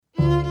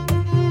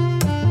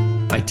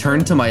I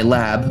turned to my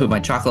my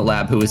chocolate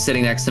lab, who was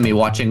sitting next to me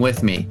watching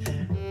with me.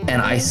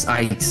 And I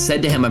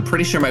said to him, I'm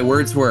pretty sure my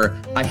words were,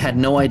 I had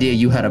no idea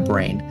you had a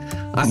brain.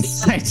 I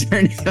said,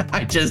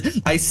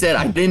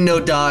 I didn't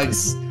know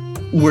dogs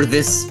were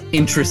this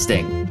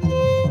interesting.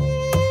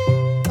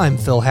 I'm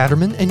Phil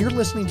Hatterman, and you're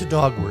listening to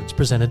Dog Words,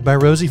 presented by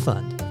Rosie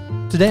Fund.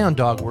 Today on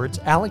Dog Words,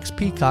 Alex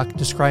Peacock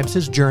describes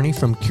his journey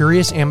from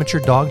curious amateur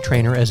dog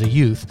trainer as a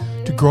youth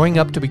to growing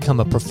up to become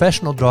a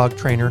professional dog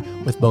trainer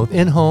with both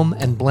in-home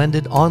and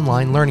blended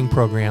online learning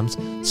programs,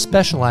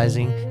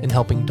 specializing in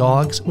helping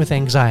dogs with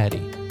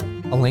anxiety.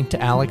 A link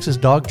to Alex's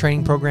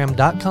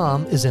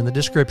dogtrainingprogram.com is in the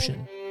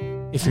description.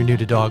 If you're new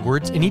to Dog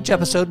Words, in each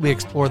episode we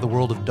explore the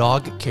world of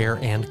dog care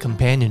and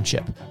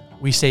companionship.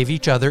 We save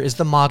each other is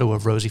the motto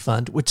of Rosie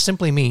Fund, which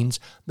simply means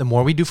the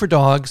more we do for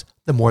dogs,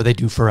 the more they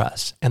do for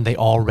us, and they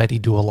already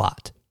do a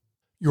lot.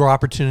 Your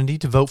opportunity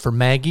to vote for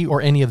Maggie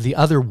or any of the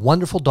other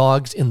wonderful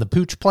dogs in the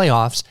Pooch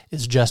playoffs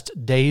is just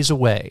days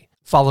away.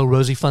 Follow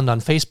Rosie Fund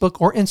on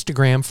Facebook or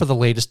Instagram for the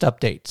latest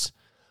updates.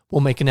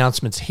 We'll make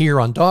announcements here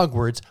on Dog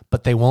Words,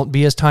 but they won't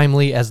be as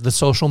timely as the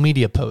social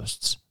media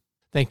posts.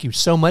 Thank you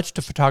so much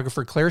to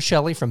photographer Claire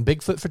Shelley from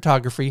Bigfoot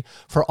Photography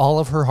for all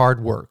of her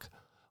hard work.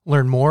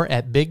 Learn more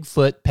at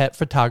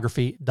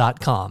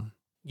bigfootpetphotography.com.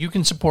 You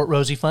can support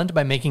Rosie Fund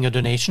by making a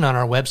donation on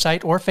our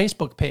website or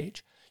Facebook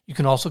page. You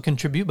can also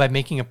contribute by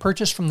making a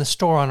purchase from the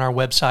store on our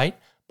website,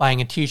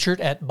 buying a t-shirt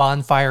at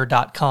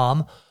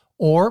bonfire.com,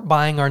 or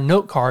buying our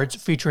note cards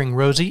featuring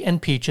Rosie and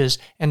Peaches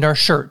and our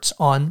shirts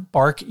on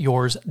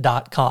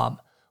barkyours.com.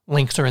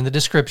 Links are in the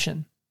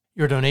description.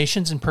 Your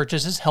donations and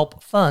purchases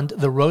help fund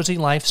the Rosie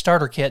Life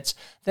Starter Kits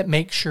that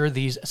make sure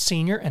these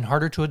senior and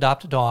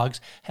harder-to-adopt dogs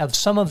have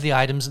some of the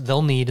items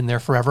they'll need in their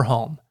forever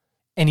home.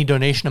 Any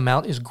donation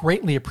amount is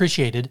greatly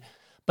appreciated,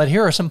 but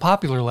here are some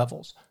popular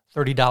levels.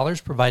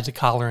 $30 provides a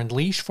collar and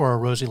leash for a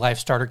Rosie Life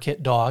Starter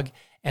Kit dog,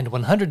 and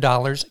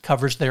 $100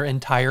 covers their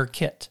entire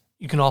kit.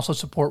 You can also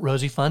support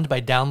Rosie Fund by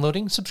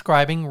downloading,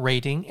 subscribing,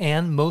 rating,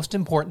 and most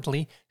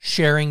importantly,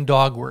 sharing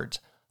Dog Words.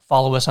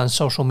 Follow us on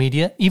social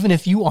media, even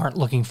if you aren't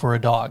looking for a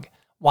dog.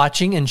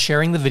 Watching and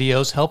sharing the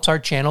videos helps our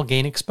channel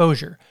gain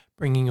exposure,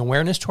 bringing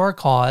awareness to our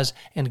cause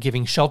and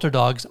giving shelter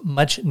dogs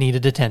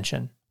much-needed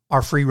attention.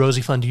 Our free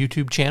Rosie Fund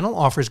YouTube channel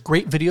offers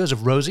great videos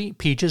of Rosie,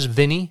 Peaches,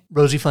 Vinny,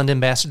 Rosie Fund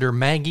Ambassador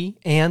Maggie,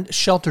 and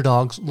shelter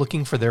dogs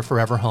looking for their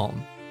forever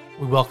home.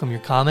 We welcome your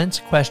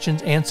comments,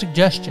 questions, and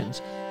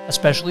suggestions,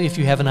 especially if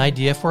you have an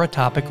idea for a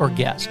topic or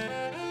guest.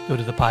 Go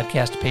to the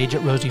podcast page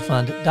at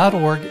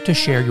rosiefund.org to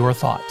share your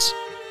thoughts.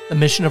 The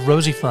mission of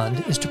Rosie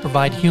Fund is to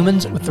provide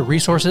humans with the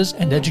resources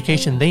and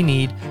education they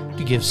need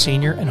to give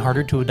senior and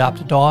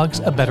harder-to-adopt dogs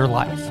a better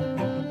life.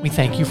 We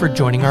thank you for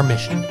joining our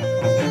mission.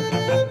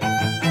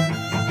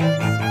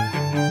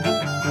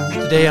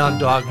 Today on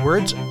Dog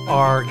Words,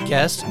 our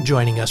guest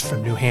joining us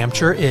from New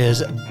Hampshire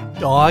is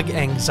dog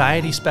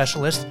anxiety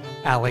specialist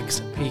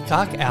Alex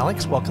Peacock.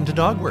 Alex, welcome to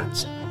Dog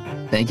Words.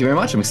 Thank you very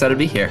much. I'm excited to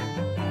be here.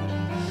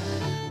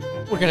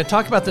 We're going to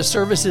talk about the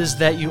services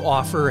that you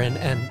offer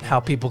and how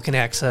people can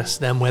access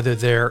them, whether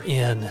they're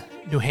in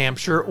New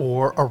Hampshire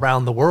or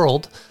around the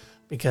world,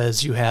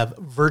 because you have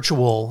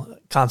virtual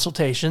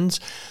consultations.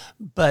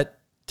 But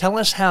tell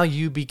us how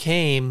you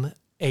became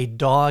a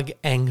dog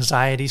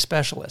anxiety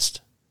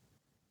specialist.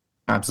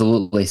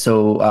 Absolutely.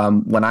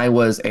 So when I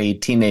was a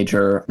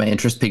teenager, my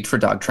interest peaked for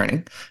dog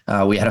training.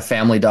 We had a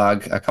family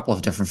dog, a couple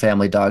of different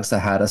family dogs that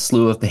had a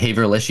slew of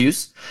behavioral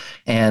issues.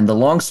 And the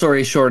long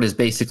story short is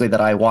basically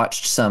that I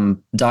watched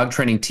some dog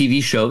training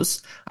TV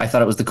shows. I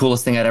thought it was the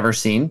coolest thing I'd ever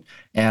seen.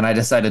 And I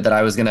decided that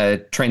I was going to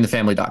train the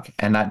family dog.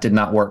 And that did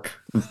not work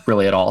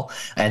really at all.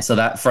 And so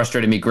that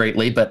frustrated me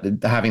greatly. But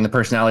having the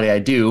personality I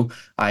do,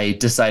 I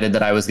decided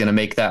that I was going to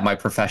make that my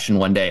profession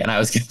one day. And I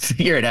was going to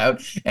figure it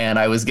out. And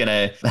I was going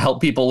to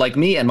help people like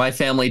me and my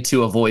family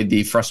to avoid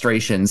the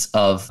frustrations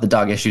of the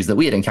dog issues that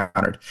we had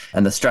encountered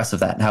and the stress of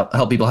that, and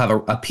help people have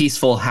a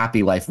peaceful,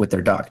 happy life with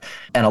their dog.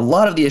 And a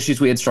lot of the issues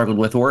we had struggled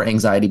with were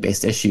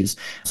anxiety-based issues.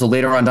 So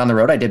later on down the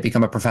road, I did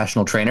become a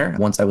professional trainer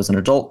once I was an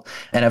adult.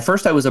 And at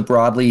first I was a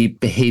broadly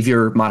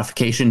behavior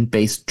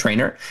modification-based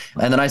trainer.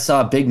 And then I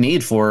saw a big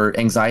need for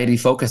anxiety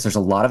focus. There's a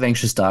lot of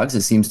anxious dogs.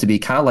 It seems to be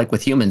kind of like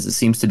with humans, it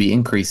seems to be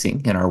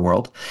increasing in our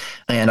world.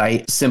 And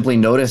I simply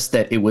noticed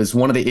that it was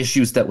one of the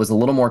issues that was a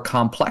little more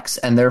complex,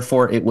 and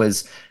therefore it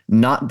was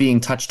not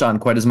being touched on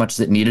quite as much as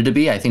it needed to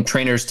be. I think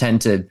trainers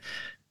tend to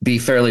be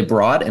fairly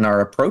broad in our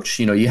approach.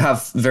 You know, you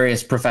have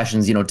various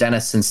professions,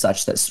 dentists and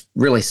such that's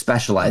really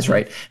specialized,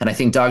 right? And I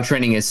think dog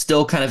training is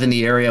still kind of in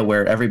the area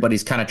where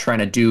everybody's kind of trying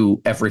to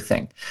do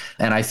everything.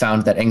 And I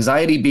found that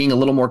anxiety being a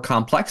little more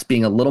complex,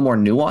 being a little more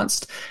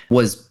nuanced,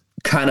 was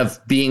kind of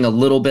being a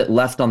little bit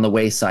left on the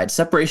wayside.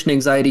 Separation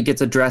anxiety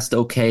gets addressed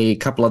okay. A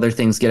couple other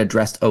things get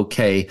addressed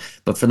okay.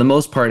 But for the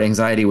most part,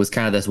 anxiety was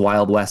kind of this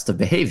wild west of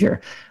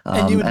behavior.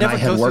 And you would never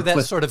go through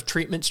that sort of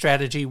treatment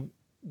strategy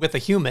with a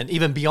human,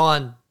 even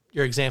beyond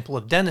your example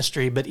of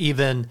dentistry, but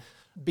even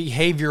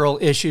behavioral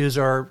issues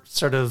or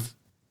sort of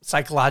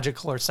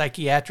psychological or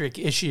psychiatric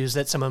issues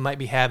that someone might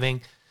be having.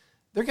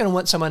 they're going to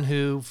want someone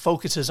who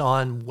focuses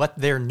on what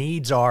their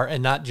needs are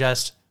and not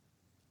just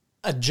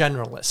a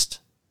generalist.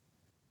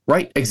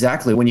 Right,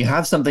 exactly. When you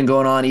have something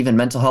going on, even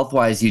mental health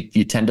wise,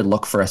 you tend to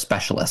look for a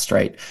specialist,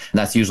 right? And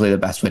that's usually the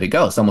best way to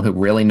go. Someone who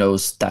really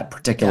knows that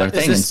particular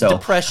thing. Is this and so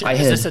depression?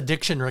 Is this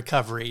addiction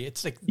recovery?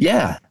 It's like,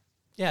 yeah,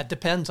 it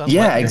depends on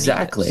yeah, what your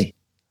exactly. need is.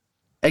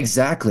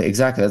 Exactly.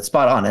 That's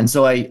spot on. And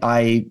so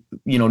I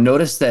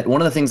noticed that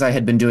one of the things I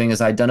had been doing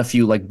is I'd done a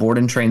few like board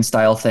and train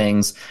style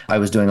things. I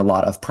was doing a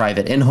lot of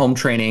private in-home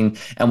training.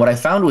 And what I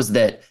found was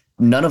that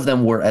none of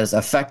them were as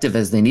effective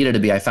as they needed to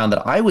be. I found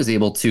that I was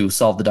able to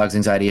solve the dog's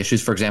anxiety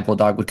issues. For example, a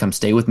dog would come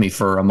stay with me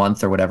for a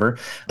month or whatever.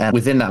 And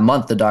within that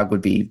month, the dog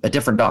would be a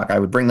different dog. I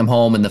would bring them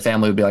home and the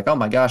family would be like, oh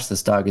my gosh,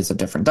 this dog is a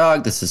different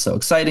dog. This is so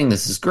exciting.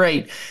 This is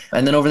great.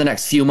 And then over the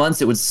next few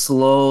months, it would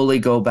slowly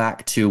go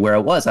back to where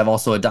it was. I've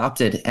also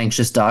adopted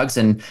anxious dogs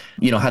and,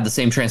 had the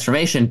same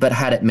transformation, but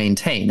had it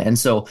maintained. And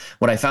so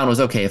what I found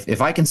was, okay,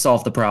 if I can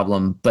solve the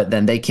problem, but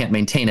then they can't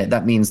maintain it,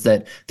 that means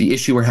that the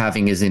issue we're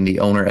having is in the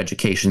owner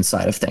education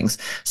side of things.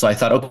 So I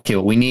thought, okay,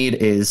 what we need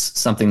is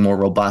something more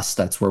robust.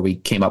 That's where we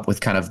came up with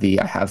kind of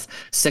I have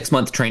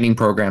 6-month training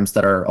programs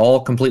that are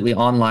all completely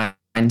online.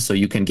 So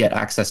you can get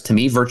access to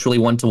me virtually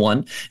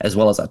one-to-one, as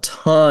well as a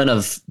ton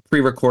of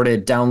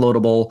pre-recorded,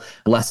 downloadable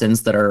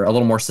lessons that are a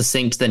little more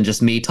succinct than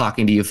just me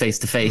talking to you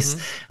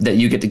face-to-face that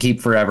you get to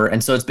keep forever.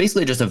 And so it's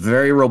basically just a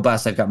very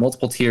robust, I've got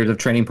multiple tiers of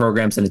training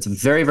programs, and it's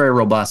very, very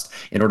robust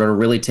in order to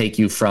really take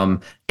you from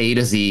A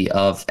to Z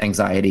of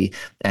anxiety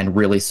and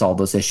really solve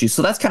those issues.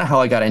 So that's kind of how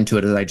I got into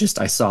it.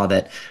 I saw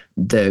that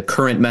the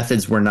current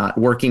methods were not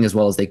working as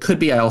well as they could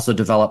be. I also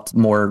developed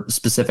more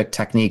specific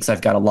techniques.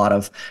 I've got a lot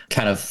of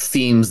kind of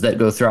themes that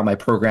go throughout my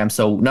program.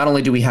 So not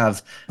only do we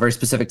have very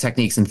specific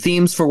techniques and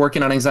themes for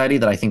working on anxiety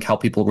that I think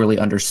help people really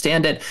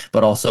understand it,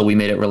 but also we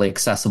made it really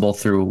accessible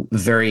through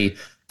very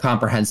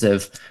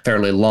comprehensive,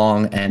 fairly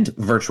long and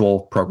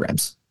virtual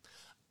programs.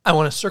 I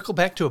want to circle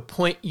back to a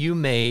point you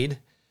made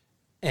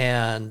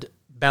and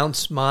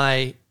bounce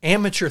my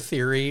amateur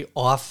theory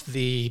off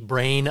the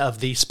brain of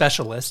the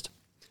specialist.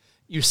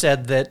 You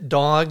said that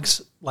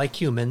dogs, like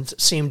humans,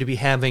 seem to be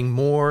having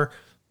more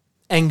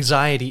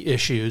anxiety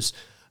issues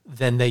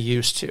than they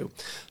used to.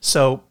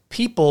 So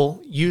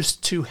people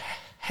used to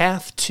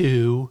have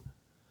to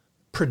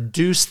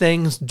produce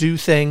things, do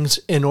things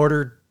in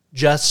order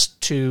just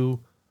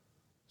to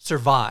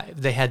survive.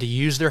 They had to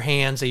use their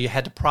hands. They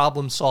had to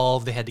problem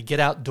solve. They had to get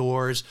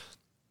outdoors.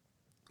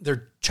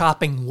 They're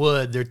chopping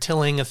wood. They're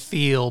tilling a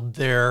field.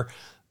 They're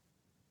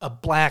a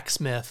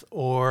blacksmith,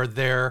 or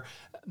they're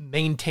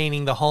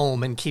maintaining the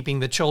home and keeping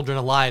the children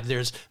alive.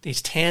 There's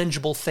these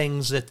tangible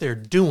things that they're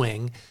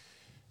doing,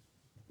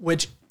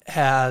 which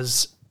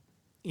has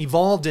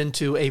evolved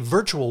into a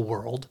virtual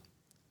world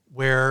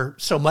where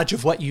so much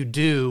of what you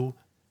do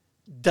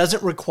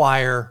doesn't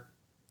require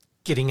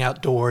getting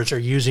outdoors or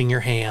using your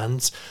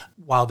hands,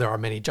 while there are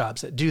many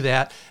jobs that do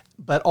that,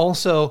 but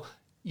also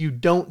you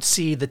don't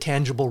see the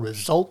tangible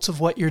results of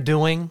what you're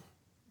doing,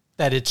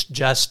 that it's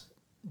just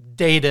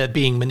data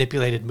being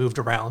manipulated, moved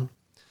around.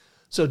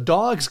 So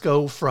dogs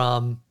go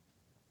from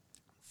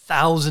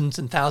thousands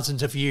and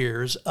thousands of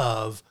years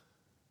of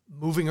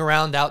moving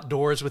around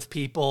outdoors with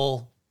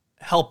people,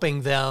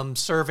 helping them,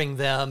 serving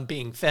them,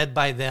 being fed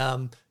by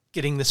them,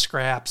 getting the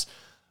scraps,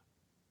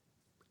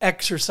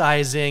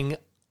 exercising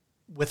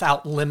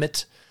without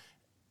limit,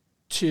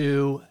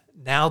 to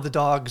now the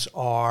dogs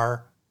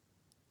are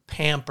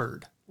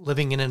pampered,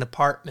 living in an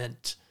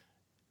apartment,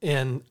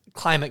 in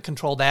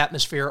climate-controlled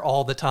atmosphere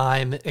all the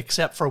time,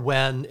 except for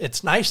when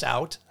it's nice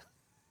out.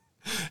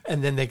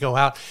 And then they go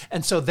out.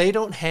 And so they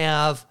don't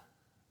have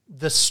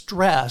the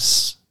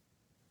stress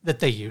that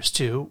they used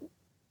to,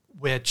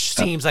 which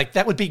seems like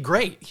that would be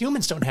great.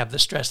 Humans don't have the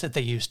stress that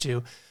they used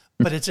to,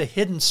 but it's a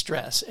hidden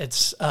stress.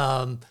 It's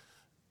a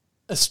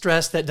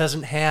stress that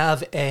doesn't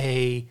have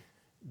a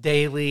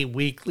daily,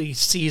 weekly,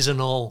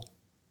 seasonal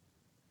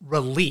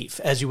relief.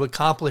 As you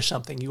accomplish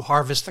something, you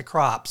harvest the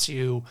crops,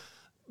 you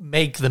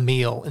make the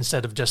meal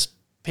instead of just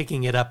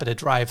picking it up at a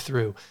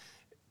drive-through.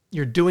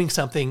 You're doing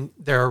something,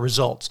 there are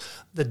results.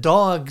 The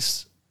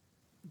dogs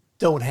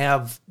don't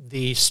have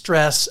the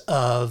stress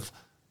of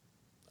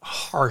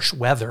harsh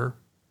weather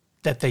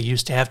that they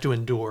used to have to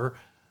endure,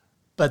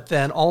 but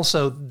then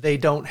also they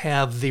don't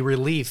have the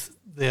relief,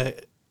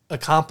 the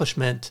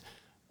accomplishment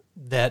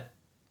that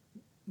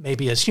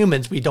maybe as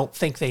humans we don't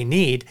think they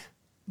need,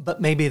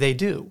 but maybe they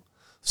do.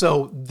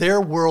 So their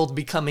world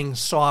becoming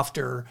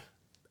softer,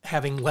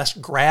 having less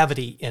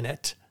gravity in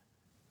it,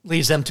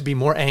 leads them to be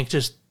more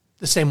anxious,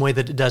 the same way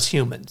that it does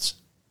humans.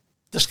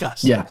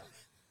 Discuss.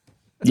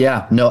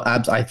 Yeah, no,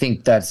 I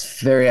think that's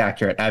very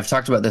accurate. I've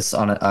talked about this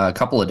on a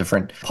couple of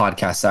different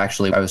podcasts,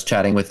 actually. I was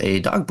chatting with a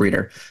dog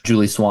breeder,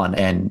 Julie Swan,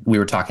 and we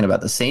were talking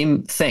about the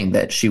same thing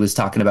that she was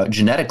talking about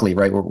genetically,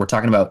 right? We're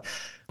talking about,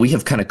 we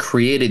have kind of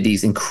created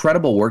these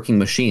incredible working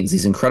machines,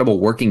 these incredible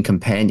working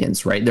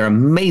companions, right? They're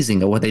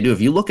amazing at what they do.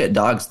 If you look at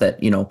dogs that,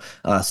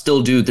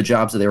 still do the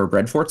jobs that they were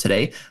bred for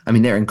today, I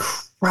mean, they're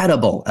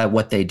incredible at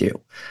what they do.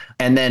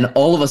 And then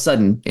all of a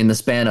sudden, in the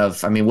span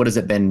of, what has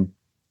it been?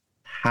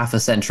 half a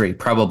century,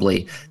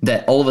 probably,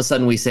 that all of a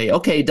sudden we say,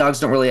 okay, dogs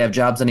don't really have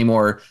jobs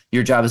anymore.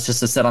 Your job is just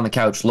to sit on the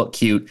couch, look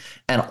cute,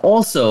 and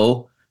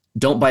also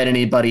don't bite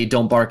anybody,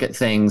 don't bark at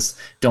things,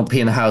 don't pee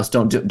in the house,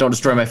 don't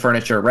destroy my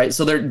furniture, right?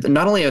 So they're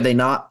not only are they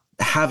not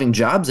having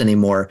jobs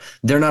anymore,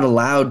 they're not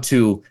allowed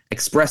to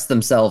express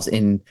themselves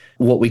in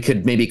what we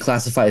could maybe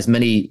classify as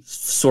many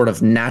sort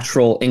of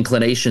natural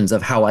inclinations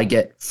of how I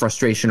get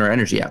frustration or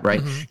energy out,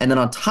 right? And then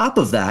on top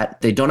of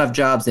that, they don't have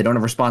jobs, they don't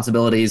have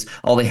responsibilities,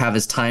 all they have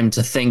is time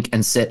to think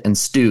and sit and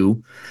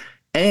stew.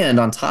 And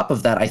on top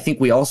of that, I think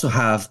we also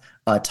have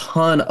a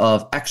ton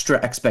of extra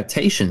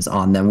expectations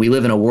on them. We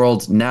live in a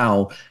world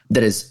now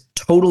that is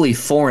totally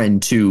foreign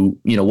to,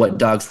 what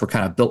dogs were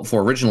kind of built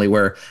for originally,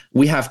 where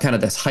we have kind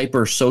of this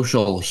hyper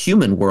social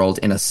human world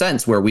in a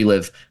sense where we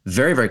live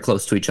very, very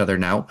close to each other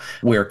now.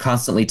 We're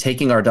constantly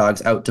taking our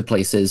dogs out to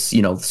places,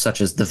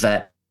 such as the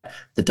vet,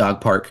 the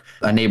dog park,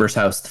 a neighbor's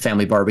house, the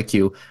family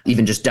barbecue,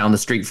 even just down the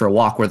street for a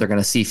walk where they're going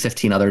to see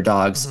 15 other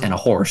dogs and a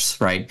horse,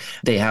 right?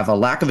 They have a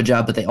lack of a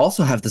job, but they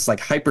also have this like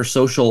hyper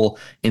social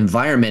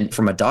environment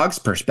from a dog's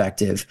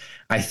perspective.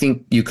 I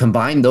think you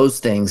combine those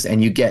things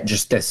and you get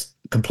just this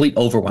complete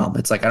overwhelm.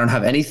 It's like I don't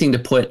have anything to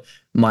put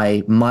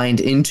my mind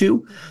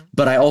into,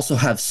 but I also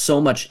have so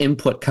much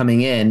input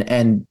coming in,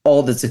 and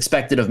all that's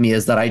expected of me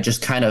is that I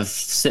just kind of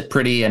sit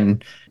pretty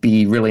and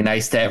be really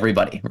nice to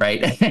everybody,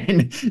 right?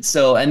 and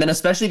then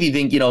especially if you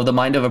think, the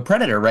mind of a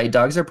predator, right?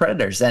 Dogs are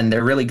predators and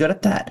they're really good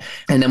at that.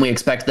 And then we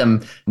expect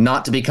them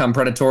not to become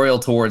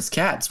predatorial towards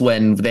cats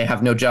when they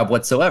have no job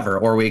whatsoever,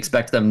 or we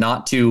expect them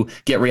not to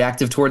get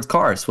reactive towards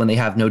cars when they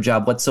have no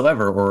job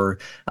whatsoever, or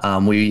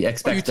we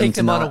expect you them take to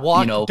them not, on a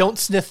walk, don't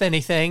sniff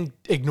anything,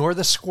 ignore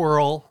the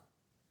squirrel.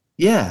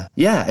 Yeah,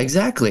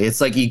 exactly.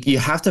 It's like you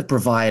have to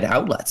provide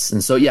outlets.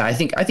 And so, yeah, I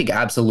think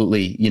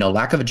absolutely,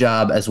 lack of a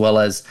job as well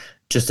as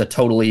just a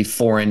totally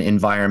foreign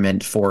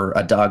environment for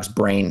a dog's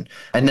brain.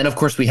 And then, of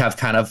course, we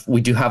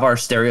do have our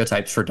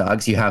stereotypes for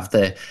dogs. You have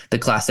the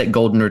classic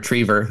golden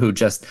retriever who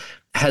just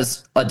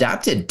has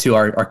adapted to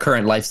our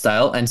current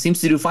lifestyle and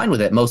seems to do fine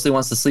with it. Mostly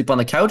wants to sleep on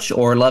the couch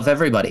or love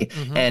everybody.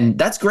 And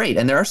that's great.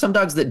 And there are some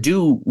dogs that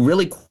do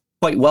really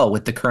quite well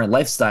with the current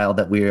lifestyle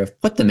that we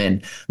have put them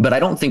in, but I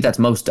don't think that's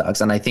most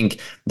dogs. And I think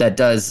that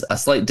does a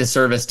slight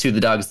disservice to the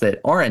dogs that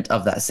aren't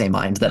of that same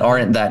mind, that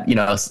aren't that,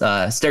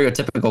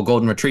 stereotypical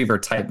golden retriever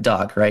type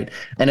dog, right?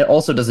 And it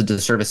also does a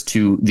disservice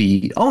to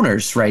the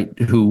owners, right,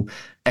 who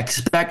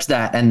expect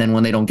that, and then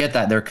when they don't get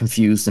that, they're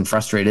confused and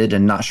frustrated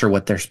and not sure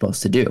what they're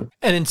supposed to do.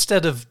 And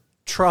instead of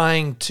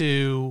trying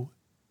to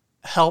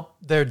help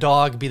their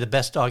dog be the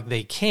best dog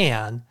they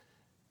can,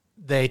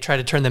 they try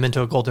to turn them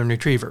into a golden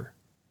retriever.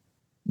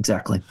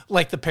 Exactly.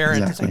 Like the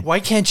parent, It's like, why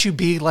can't you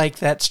be like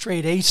that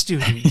straight A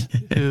student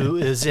who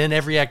is in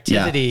every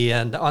activity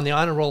and on the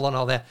honor roll and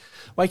all that?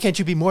 Why can't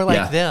you be more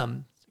like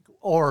them?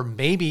 Or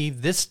maybe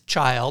this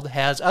child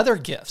has other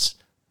gifts.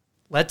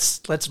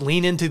 Let's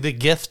lean into the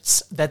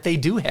gifts that they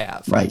do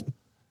have. Right.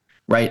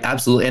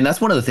 Absolutely. And that's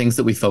one of the things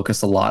that we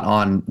focus a lot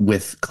on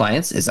with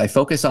clients is I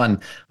focus on,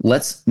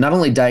 let's not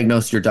only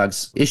diagnose your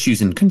dog's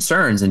issues and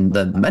concerns and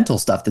the mental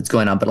stuff that's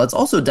going on, but let's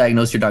also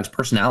diagnose your dog's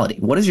personality.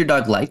 What is your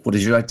dog like? What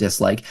does your dog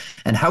dislike?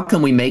 And how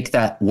can we make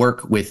that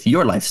work with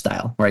your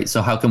lifestyle, right?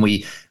 So how can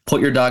we put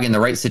your dog in the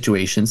right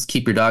situations,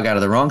 keep your dog out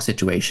of the wrong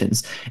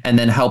situations, and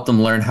then help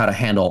them learn how to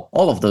handle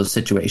all of those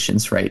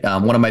situations, right?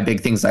 One of my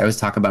big things I always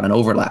talk about an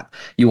overlap.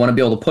 You want to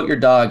be able to put your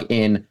dog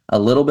in a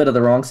little bit of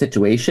the wrong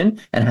situation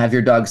and have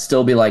your dog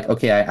still be like,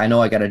 okay, I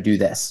know I got to do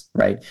this,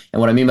 right? And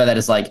what I mean by that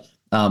is like,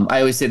 I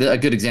always say that a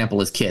good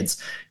example is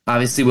kids.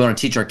 Obviously, we want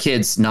to teach our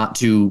kids not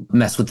to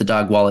mess with the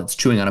dog while it's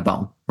chewing on a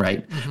bone,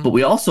 right? But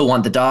we also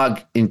want the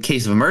dog, in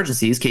case of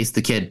emergencies, in case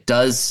the kid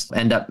does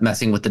end up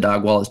messing with the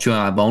dog while it's chewing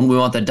on a bone, we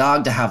want the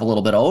dog to have a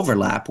little bit of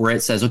overlap where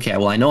it says, okay,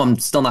 well, I know I'm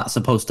still not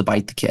supposed to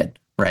bite the kid,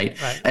 right?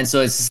 And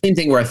so it's the same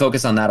thing where I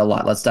focus on that a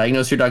lot. Let's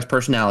diagnose your dog's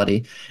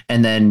personality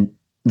and then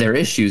their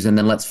issues, and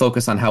then let's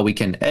focus on how we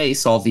can A,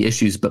 solve the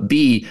issues, but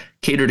B,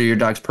 cater to your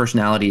dog's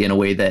personality in a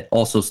way that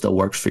also still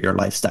works for your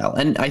lifestyle.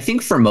 And I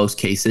think for most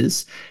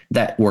cases,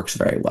 that works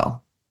very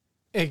well.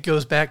 It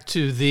goes back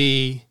to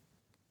the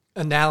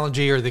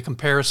analogy or the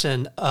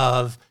comparison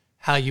of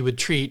how you would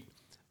treat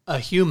a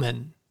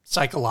human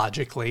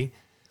psychologically.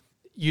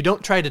 You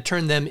don't try to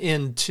turn them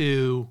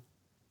into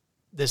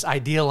this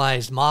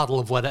idealized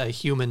model of what a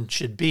human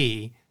should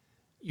be.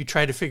 You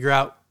try to figure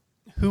out,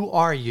 who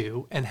are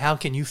you and how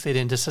can you fit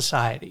into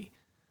society?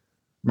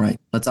 Right.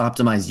 Let's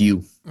optimize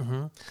you.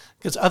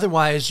 Because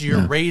otherwise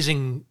you're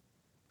raising,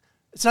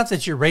 it's not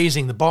that you're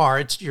raising the bar,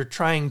 it's you're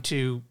trying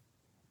to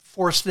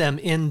force them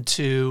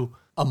into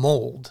a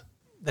mold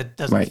that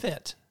doesn't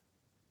fit.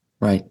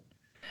 Right.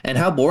 And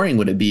how boring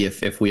would it be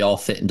if we all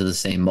fit into the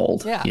same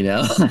mold? Yeah.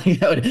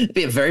 It would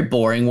be a very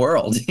boring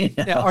world.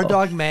 Yeah, our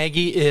dog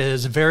Maggie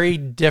is very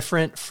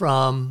different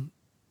from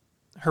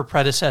her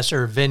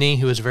predecessor, Vinny,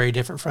 who is very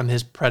different from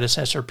his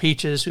predecessor,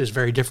 Peaches, who is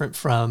very different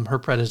from her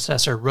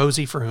predecessor,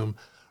 Rosie, for whom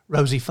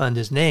Rosie Fund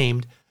is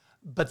named.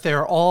 But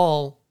they're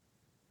all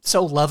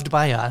so loved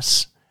by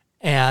us,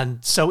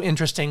 and so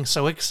interesting,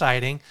 so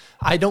exciting.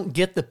 I don't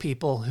get the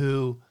people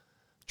who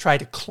try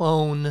to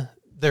clone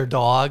their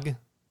dog.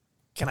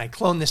 Can I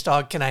clone this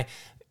dog? Can I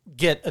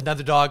get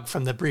another dog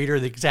from the breeder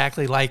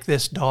exactly like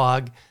this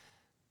dog?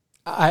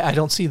 I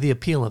don't see the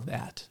appeal of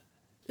that.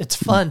 It's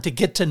fun to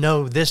get to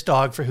know this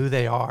dog for who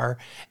they are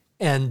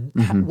and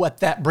what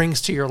that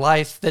brings to your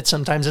life that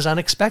sometimes is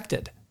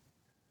unexpected.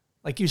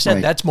 Like you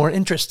said, that's more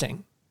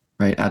interesting.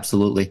 Right.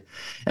 Absolutely.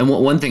 And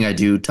one thing I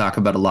do talk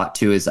about a lot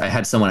too is I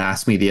had someone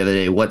ask me the other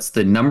day, what's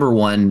the number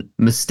one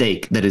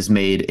mistake that is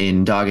made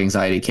in dog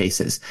anxiety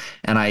cases?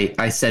 And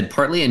I said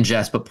partly in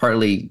jest, but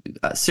partly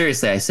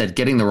seriously, I said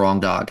getting the wrong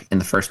dog in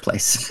the first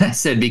place. I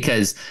said,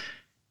 because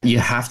you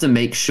have to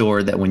make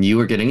sure that when you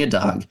are getting a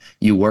dog,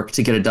 you work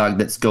to get a dog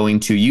that's going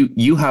to,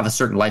 you have a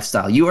certain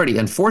lifestyle. You already,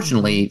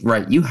 unfortunately,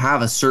 right, you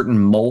have a certain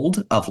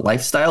mold of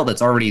lifestyle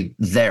that's already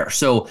there.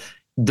 So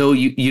though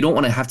you don't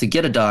want to have to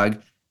get a dog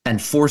and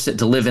force it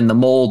to live in the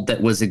mold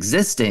that was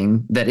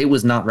existing, that it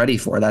was not ready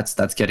for.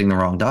 That's getting the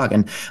wrong dog.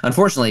 And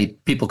unfortunately,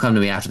 people come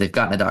to me after they've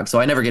gotten a dog. So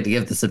I never get to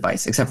give this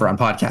advice except for on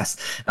podcasts,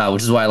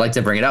 which is why I like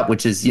to bring it up,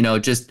 which is,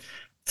 just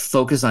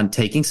focus on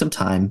taking some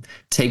time,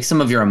 take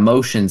some of your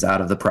emotions out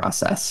of the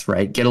process,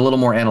 right? Get a little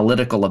more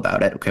analytical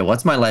about it. Okay,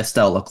 what's my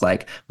lifestyle look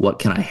like? What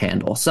can I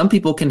handle? Some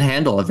people can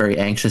handle a very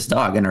anxious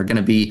dog and are going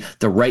to be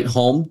the right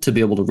home to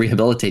be able to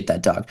rehabilitate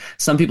that dog.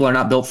 Some people are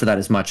not built for that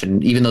as much.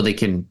 And even though they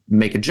can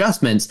make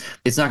adjustments,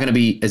 it's not going to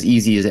be as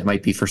easy as it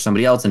might be for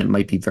somebody else. And it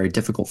might be very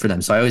difficult for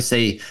them. So I always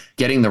say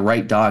getting the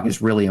right dog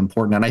is really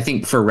important. And I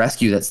think for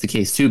rescue, that's the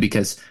case too,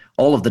 because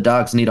all of the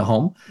dogs need a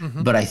home,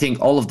 but I think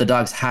all of the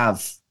dogs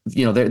have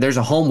there's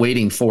a home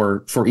waiting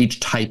for each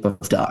type of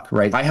dog,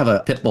 right? I have a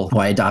pit bull who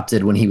I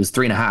adopted when he was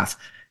 3.5.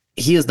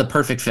 He is the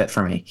perfect fit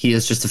for me. He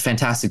is just a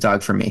fantastic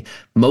dog for me.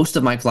 Most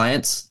of my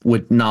clients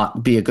would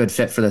not be a good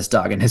fit for this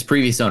dog, and his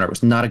previous owner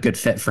was not a good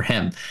fit for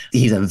him.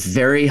 He's a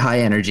very high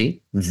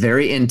energy,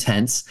 very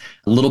intense,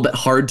 a little bit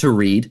hard to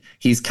read.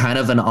 He's kind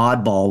of an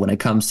oddball when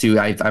it comes to,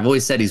 I've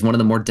always said he's one of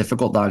the more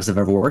difficult dogs I've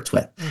ever worked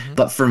with.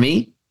 But for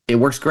me, it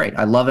works great.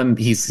 I love him.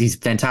 He's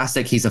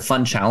fantastic. He's a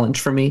fun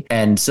challenge for me.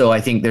 And so I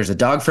think there's a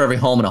dog for every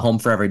home and a home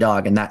for every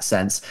dog in that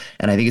sense.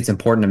 And I think it's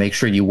important to make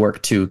sure you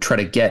work to try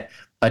to get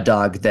a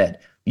dog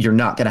that you're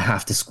not going to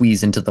have to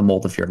squeeze into the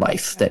mold of your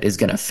life, that is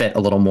going to fit a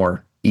little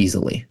more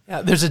easily.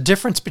 Yeah, there's a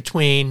difference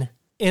between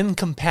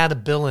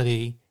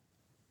incompatibility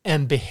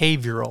and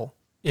behavioral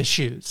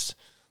issues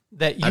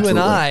that you and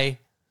I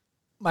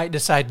might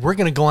decide we're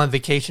going to go on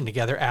vacation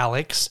together,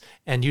 Alex.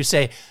 And you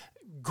say,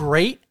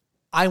 great,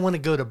 I want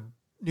to go to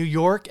New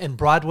York and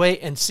Broadway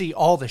and see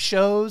all the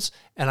shows.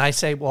 And I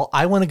say, well,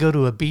 I want to go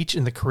to a beach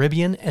in the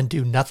Caribbean and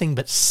do nothing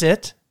but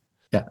sit.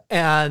 Yeah.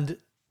 And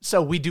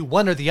so we do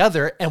one or the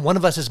other, and one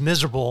of us is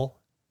miserable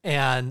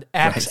and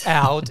acts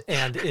out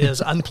and is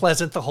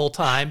unpleasant the whole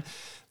time.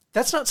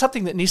 That's not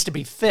something that needs to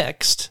be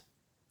fixed.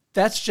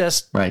 That's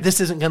just, this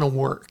isn't going to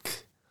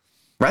work.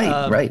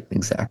 Right,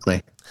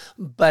 exactly.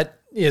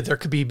 But there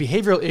could be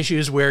behavioral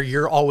issues where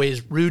you're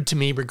always rude to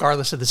me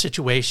regardless of the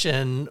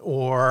situation,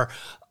 or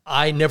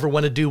I never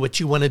want to do what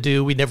you want to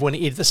do. We never want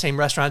to eat at the same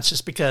restaurants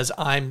just because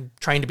I'm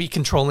trying to be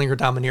controlling or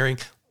domineering.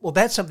 Well,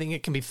 that's something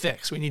that can be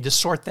fixed. We need to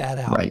sort that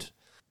out. Right.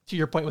 To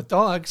your point with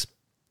dogs,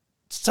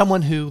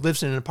 someone who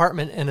lives in an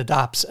apartment and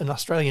adopts an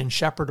Australian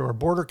Shepherd or a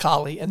Border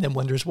Collie and then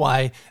wonders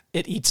why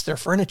it eats their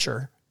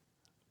furniture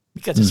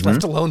because it's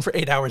left alone for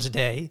 8 hours a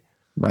day.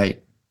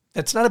 Right.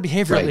 That's not a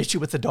behavioral issue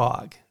with the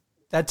dog.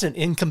 That's an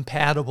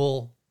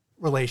incompatible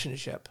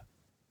relationship.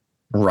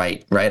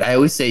 Right. I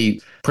always say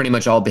pretty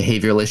much all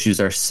behavioral issues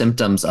are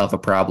symptoms of a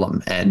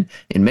problem. And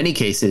in many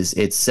cases,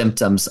 it's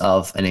symptoms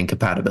of an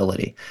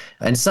incompatibility.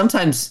 And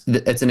sometimes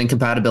it's an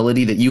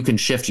incompatibility that you can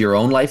shift your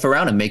own life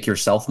around and make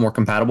yourself more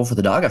compatible for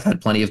the dog. I've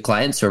had plenty of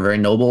clients who are very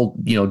noble,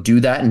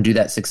 do that and do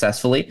that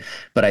successfully.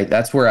 But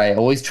that's where I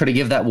always try to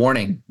give that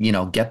warning,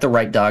 get the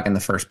right dog in the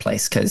first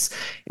place, because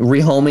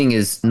rehoming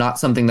is not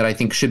something that I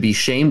think should be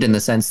shamed, in the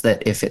sense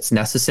that if it's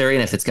necessary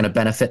and if it's going to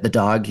benefit the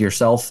dog,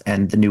 yourself,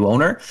 and the new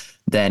owner,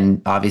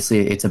 then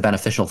obviously it's a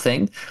beneficial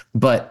thing,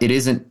 but it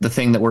isn't the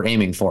thing that we're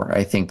aiming for.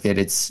 I think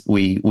that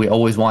we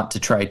always want to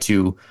try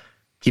to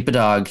keep a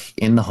dog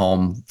in the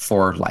home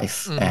for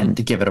life and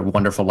to give it a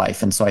wonderful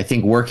life. And so I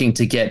think working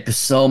to get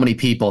so many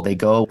people, they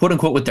go quote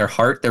unquote with their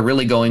heart, they're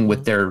really going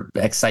with their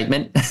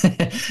excitement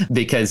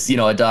because,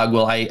 a dog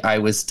will, I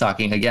was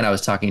talking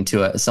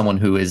to someone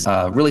who is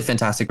a really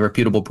fantastic,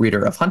 reputable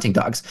breeder of hunting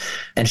dogs.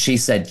 And she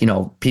said,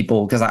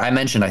 people, because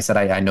I said,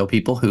 I know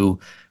people who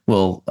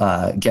will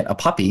get a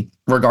puppy,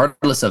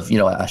 regardless of,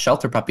 a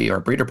shelter puppy or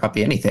a breeder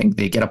puppy, anything.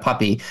 They get a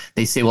puppy.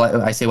 They say,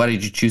 well, I say, why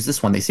did you choose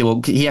this one? They say,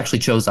 well, he actually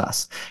chose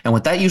us. And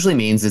what that usually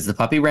means is the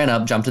puppy ran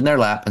up, jumped in their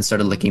lap, and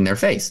started licking their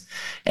face.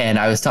 And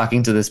I was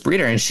talking to this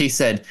breeder, and she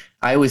said,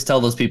 I always tell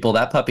those people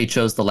that puppy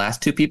chose the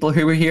last 2 people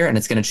who were here, and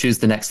it's going to choose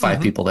the next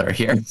 5 people that are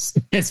here.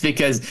 It's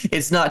because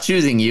it's not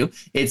choosing you.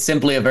 It's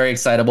simply a very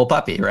excitable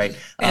puppy, right?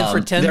 And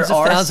for tens of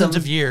thousands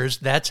of years,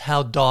 that's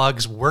how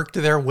dogs worked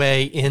their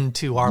way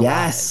into our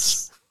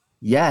lives.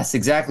 Yes,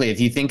 exactly. If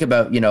you think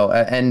about,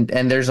 and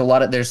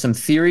there's some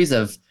theories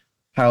of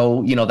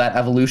how, that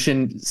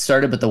evolution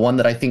started. But the one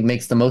that I think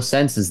makes the most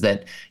sense is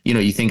that,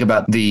 you think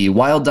about the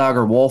wild dog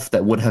or wolf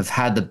that would have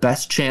had the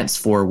best chance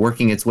for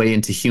working its way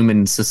into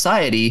human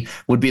society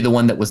would be the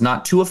one that was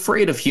not too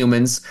afraid of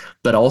humans,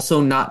 but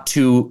also not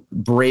too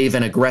brave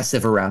and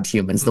aggressive around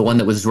humans. The one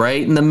that was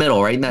right in the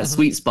middle, right in that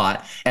sweet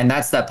spot. And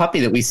that's that puppy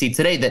that we see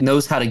today that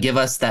knows how to give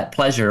us that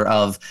pleasure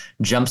of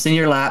jumps in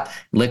your lap,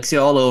 licks you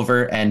all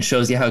over, and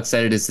shows you how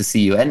excited it is to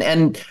see you.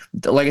 And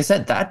like I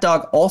said, that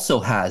dog also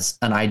has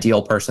an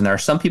ideal person. There are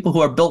some people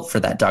who are built for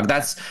that dog.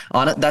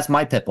 That's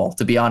my pit bull,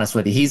 to be honest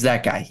with you. He's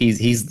that guy.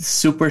 He's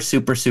super,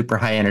 super, super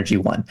high energy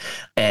one.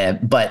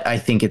 But I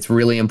think it's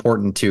really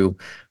important to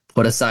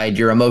put aside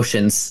your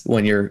emotions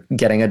when you're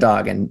getting a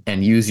dog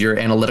and use your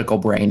analytical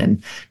brain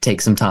and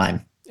take some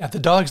time. Yeah, the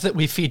dogs that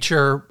we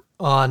feature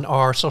on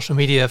our social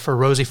media for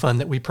Rosie Fund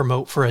that we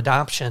promote for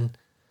adoption,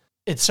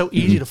 it's so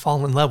easy to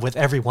fall in love with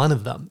every one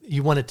of them.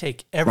 You want to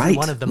take every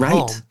one of them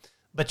home,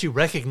 but you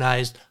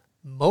recognize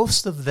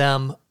most of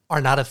them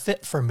are not a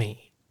fit for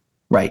me.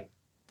 Right.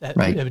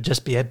 It would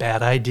just be a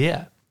bad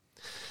idea.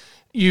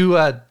 You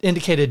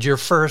indicated your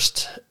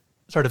first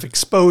sort of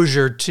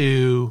exposure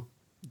to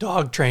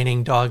dog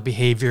training, dog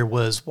behavior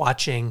was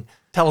watching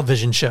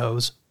television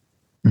shows,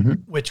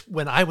 which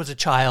when I was a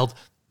child,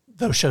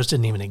 those shows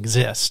didn't even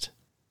exist.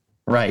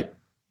 Right.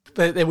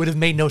 But it would have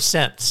made no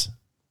sense.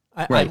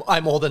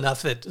 I'm old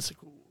enough that it's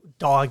like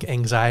dog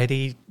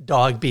anxiety,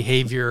 dog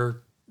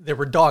behavior. There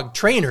were dog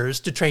trainers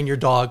to train your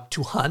dog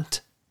to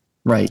hunt.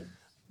 Right.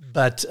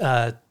 But,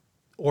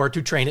 or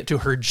to train it to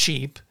herd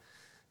sheep,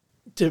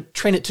 to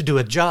train it to do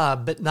a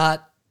job, but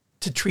not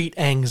to treat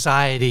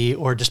anxiety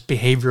or just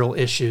behavioral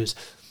issues.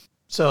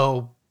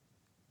 So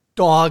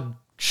dog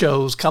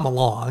shows come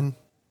along,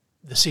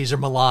 the Cesar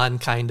Millan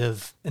kind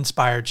of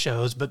inspired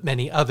shows, but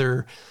many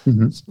other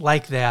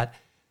like that.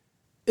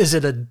 Is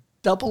it a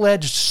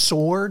double-edged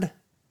sword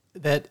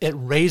that it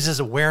raises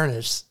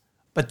awareness,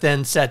 but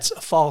then sets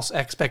false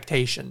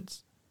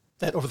expectations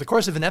that over the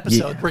course of an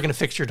episode, we're going to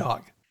fix your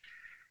dog?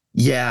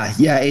 Yeah.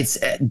 It's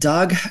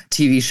dog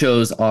TV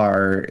shows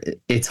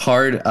it's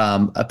hard,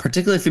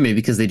 particularly for me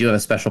because they do have a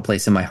special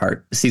place in my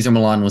heart. Cesar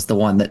Millan was the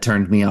one that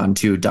turned me on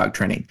to dog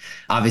training.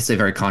 Obviously a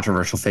very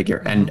controversial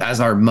figure. And as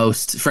are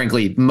most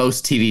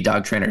TV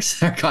dog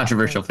trainers are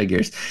controversial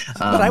figures.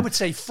 But I would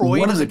say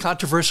Freud is a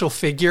controversial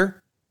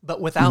figure,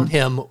 but without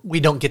him, we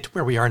don't get to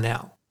where we are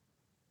now.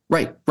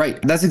 Right.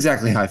 That's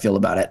exactly how I feel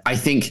about it. I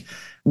think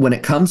when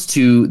it comes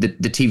to the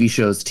TV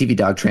shows, TV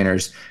dog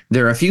trainers,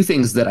 there are a few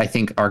things that I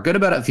think are good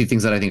about it, a few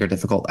things that I think are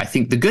difficult. I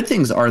think the good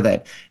things are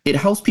that it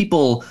helps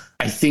people.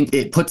 I think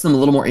it puts them a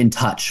little more in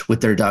touch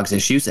with their dog's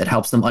issues. It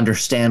helps them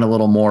understand a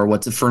little more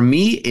for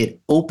me,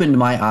 it opened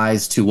my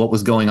eyes to what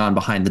was going on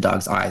behind the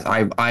dog's eyes.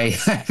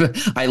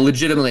 I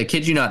legitimately, I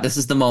kid you not, this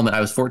is the moment.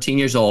 I was 14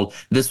 years old.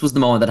 This was the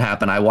moment that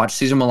happened. I watched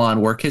Cesar Millan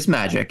work his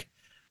magic.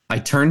 I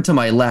turned to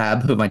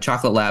my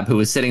chocolate lab, who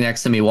was sitting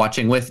next to me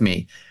watching with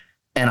me.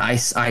 And I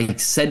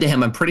said to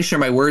him, I'm pretty sure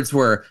my words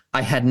were,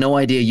 I had no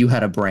idea you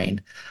had a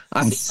brain.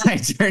 I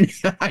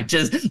said,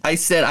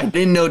 I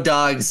didn't know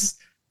dogs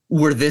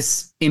were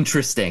this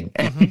interesting.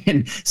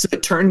 And so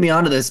it turned me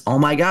on to this, oh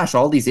my gosh,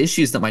 all these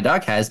issues that my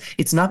dog has.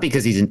 It's not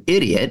because he's an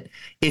idiot.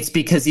 It's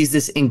because he's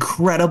this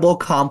incredible,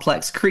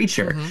 complex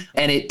creature.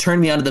 And it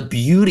turned me on to the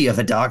beauty of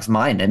a dog's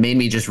mind. It made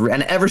me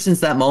and ever since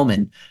that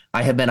moment,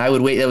 I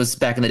would wait. That was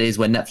back in the days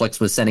when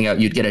Netflix was sending out,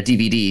 you'd get a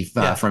DVD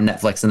from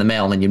Netflix in the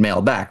mail and then you'd mail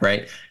it back,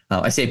 right?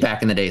 I say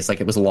back in the days,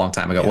 like it was a long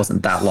time ago. It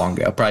wasn't that long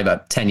ago, probably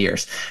about 10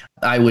 years.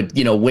 I would,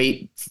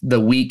 wait the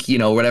week,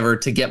 whatever,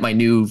 to get my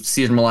new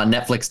Cesar Millan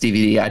Netflix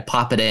DVD. I'd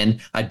pop it in,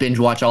 I'd binge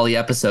watch all the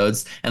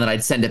episodes, and then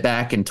I'd send it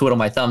back and twiddle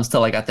my thumbs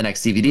till I got the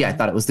next DVD. I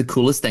thought it was the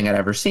coolest thing I'd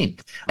ever seen.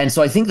 And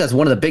so I think that's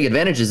one of the big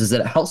advantages is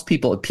that it helps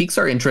people, it piques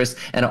our interest,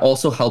 and it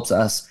also helps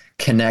us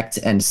connect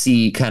and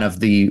see kind of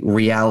the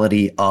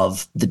reality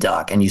of the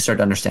dog. And you start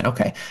to understand,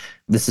 okay,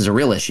 this is a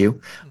real issue.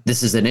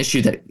 This is an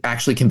issue that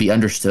actually can be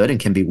understood and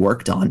can be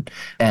worked on.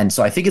 And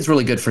so I think it's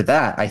really good for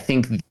that.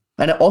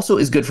 And it also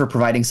is good for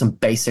providing some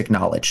basic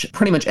knowledge.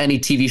 Pretty much any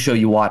TV show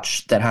you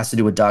watch that has to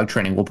do with dog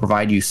training will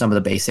provide you some of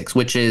the basics,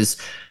 which is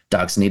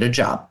dogs need a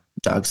job.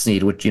 Dogs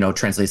need, which,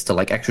 translates to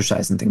like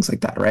exercise and things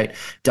like that, right?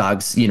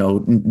 Dogs,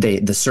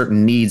 the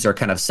certain needs are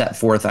kind of set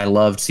forth. I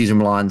loved Cesar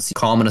Millan's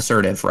calm and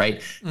assertive,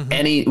 right?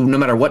 No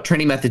matter what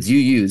training methods you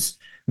use,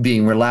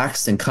 being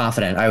relaxed and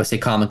confident. I always say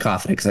calm and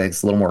confident because I think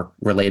it's a little more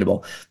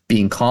relatable.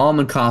 Being calm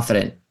and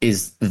confident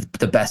is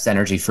the best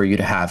energy for you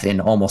to have in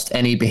almost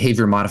any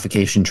behavior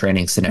modification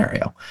training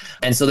scenario.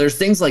 And so there's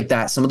things like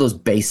that, some of those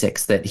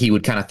basics that he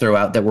would kind of throw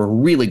out that were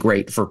really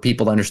great for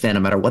people to understand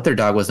no matter what their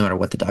dog was, no matter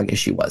what the dog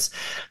issue was.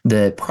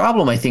 The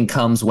problem, I think,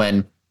 comes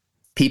when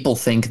people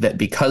think that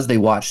because they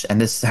watched,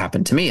 and this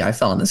happened to me, I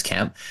fell in this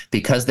camp,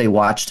 because they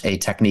watched a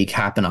technique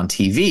happen on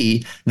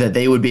TV, that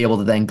they would be able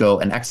to then go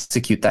and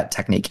execute that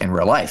technique in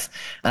real life.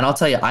 And I'll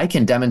tell you, I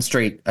can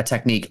demonstrate a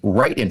technique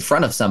right in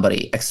front of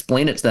somebody,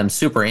 explain it to them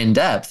super in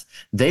depth.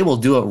 They will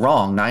do it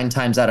wrong 9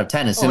 times out of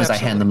 10 as soon as I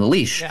hand them the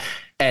leash. Yeah.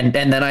 And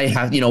then I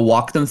have,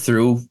 walk them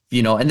through,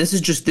 and this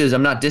is just,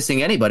 I'm not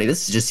dissing anybody.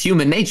 This is just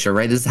human nature,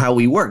 right? This is how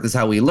we work. This is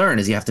how we learn,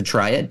 is you have to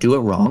try it, do it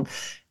wrong.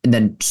 And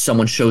then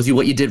someone shows you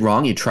what you did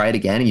wrong. You try it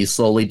again and you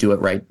slowly do it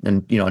right.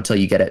 And, until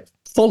you get it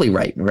fully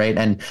right. Right.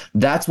 And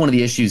that's one of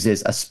the issues,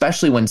 is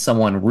especially when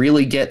someone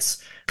really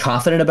gets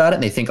confident about it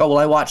and they think, oh, well,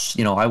 I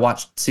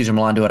watched Cesar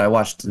Millan do it. I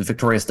watched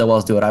Victoria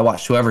Stilwell's do it. I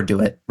watched whoever do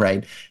it.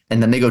 Right.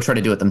 And then they go try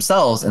to do it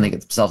themselves and they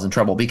get themselves in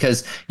trouble,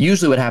 because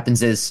usually what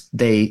happens is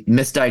they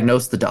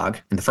misdiagnose the dog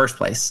in the first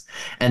place.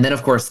 And then,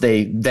 of course,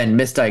 they then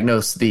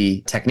misdiagnose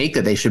the technique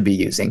that they should be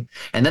using.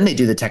 And then they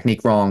do the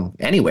technique wrong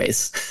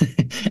anyways.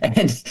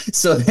 And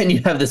so then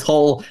you have this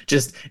whole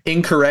just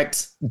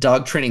incorrect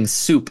dog training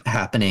soup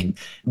happening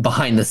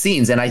behind the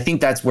scenes. And I think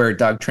that's where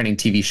dog training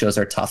TV shows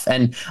are tough.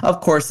 And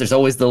of course, there's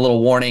always the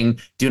little warning,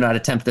 do not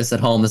attempt this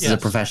at home. This is a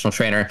professional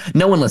trainer.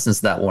 No one listens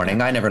to that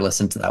warning. I never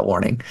listened to that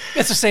warning.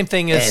 It's the same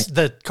thing as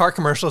the car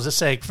commercials that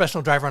say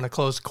professional driver on a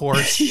closed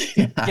course.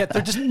 Yet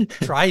they're just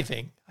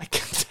driving. I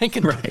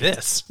can do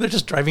this. They're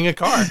just driving a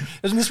car.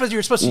 Isn't this what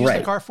you're supposed to use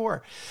the car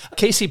for?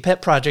 KC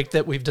Pet Project,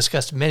 that we've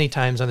discussed many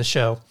times on the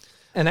show.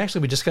 And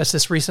actually, we discussed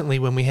this recently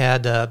when we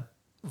had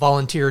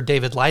volunteer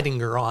David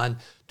Leidinger on,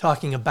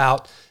 talking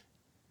about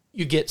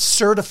you get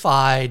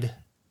certified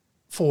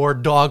for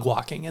dog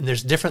walking. And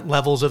there's different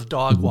levels of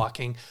dog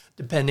walking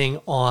depending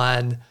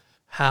on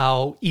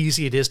how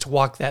easy it is to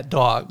walk that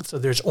dog. So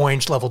there's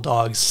orange level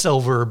dogs,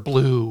 silver,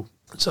 blue.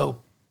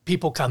 So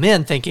people come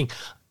in thinking,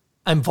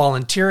 I'm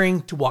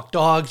volunteering to walk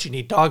dogs. You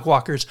need dog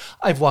walkers.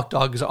 I've walked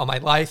dogs all my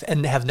life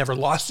and have never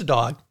lost a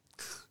dog.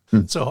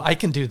 So I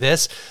can do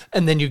this.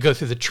 And then you go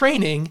through the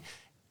training,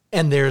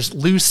 and there's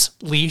loose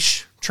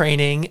leash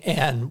training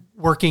and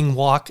working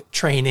walk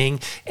training.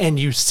 And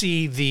you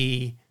see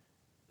the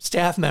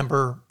staff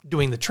member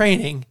doing the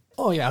training.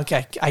 Oh yeah,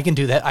 okay, I can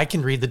do that. I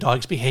can read the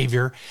dog's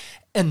behavior.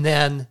 And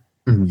then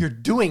you're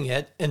doing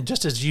it. And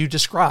just as you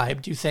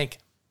described, you think,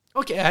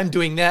 okay, I'm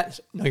doing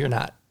that. No, you're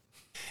not.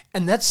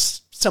 And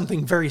that's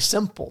something very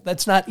simple.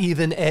 That's not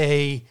even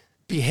a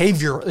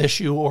behavioral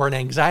issue or an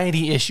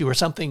anxiety issue or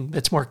something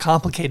that's more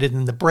complicated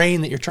in the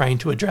brain that you're trying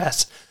to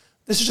address.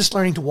 This is just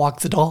learning to walk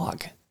the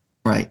dog.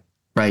 Right.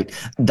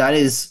 That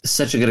is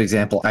such a good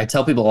example. I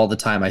tell people all the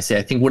time, I say,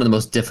 I think one of the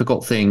most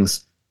difficult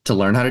things to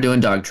learn how to do in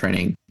dog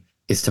training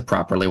is to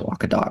properly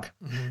walk a dog.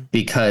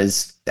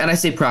 Because, and I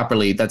say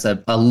properly, that's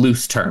a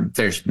loose term.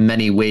 There's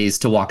many ways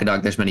to walk a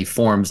dog. There's many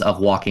forms of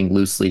walking,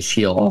 loose leash,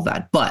 heel, all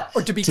that. But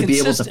or to be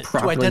able to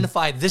properly, to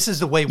identify, this is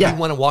the way we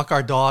want to walk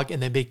our dog,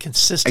 and then be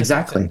consistent.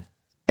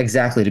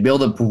 Exactly. To be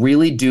able to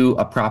really do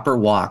a proper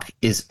walk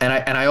is, and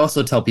I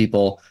also tell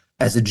people,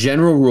 as a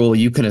general rule,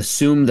 you can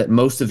assume that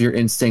most of your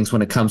instincts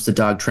when it comes to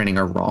dog training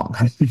are wrong,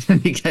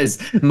 because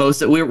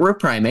we're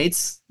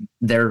primates.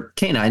 They're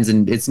canines,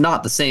 and it's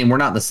not the same. We're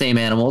not the same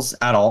animals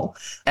at all.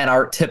 And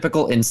our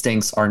typical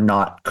instincts are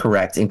not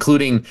correct,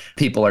 including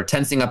people are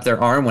tensing up their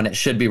arm when it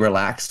should be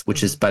relaxed,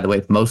 which is, by the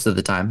way, most of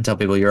the time. I tell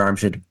people your arm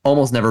should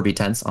almost never be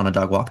tense on a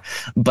dog walk,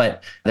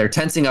 but they're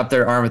tensing up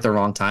their arm at the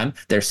wrong time.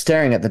 They're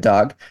staring at the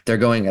dog. They're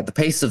going at the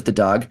pace of the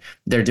dog.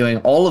 They're doing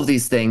all of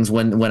these things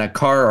when a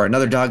car or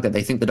another dog that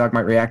they think the dog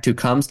might react to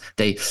comes,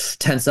 they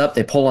tense up,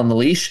 they pull on the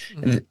leash.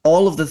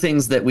 All of the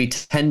things that we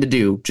tend to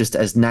do just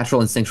as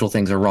natural instinctual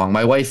things are wrong.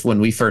 My wife, when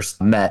we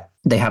first met,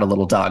 they had a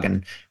little dog,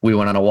 and we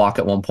went on a walk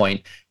at one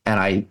point, and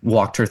I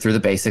walked her through the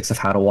basics of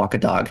how to walk a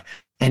dog.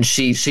 And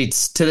she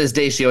to this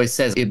day, she always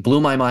says, it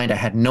blew my mind. I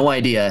had no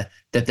idea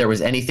that there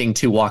was anything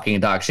to walking a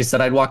dog. She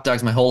said, I'd walked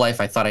dogs my whole life.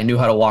 I thought I knew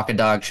how to walk a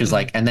dog. She was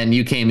like, and then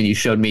you came and you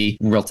showed me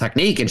real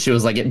technique. And she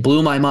was like, it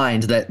blew my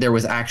mind that there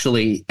was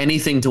actually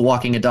anything to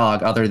walking a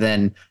dog other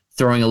than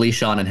throwing a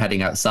leash on and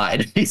heading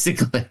outside,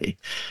 basically.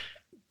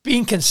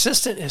 Being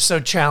consistent is so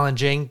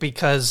challenging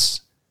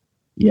because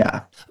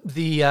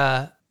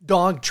the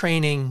dog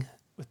training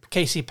with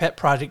KC Pet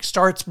Project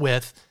starts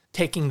with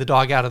taking the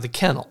dog out of the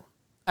kennel.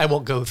 I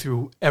won't go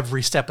through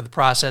every step of the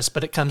process,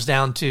 but it comes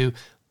down to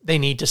they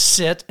need to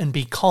sit and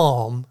be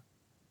calm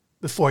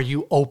before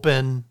you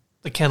open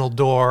the kennel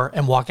door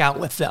and walk out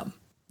with them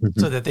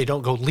so that they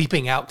don't go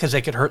leaping out because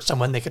they could hurt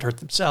someone, they could hurt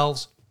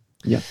themselves.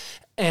 Yeah.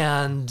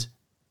 And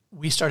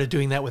we started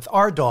doing that with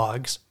our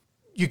dogs.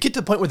 You get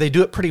to the point where they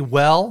do it pretty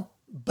well,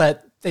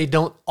 but they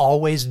don't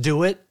always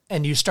do it.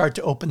 And you start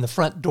to open the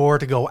front door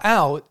to go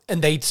out, and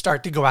they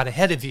start to go out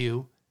ahead of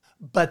you.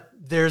 But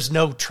there's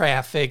no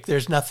traffic.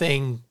 There's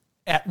nothing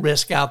at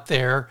risk out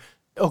there.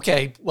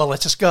 Okay, well,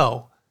 let's just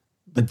go.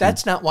 But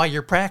that's not why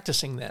you're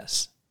practicing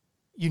this.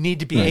 You need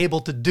to be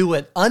able to do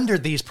it under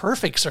these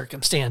perfect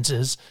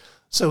circumstances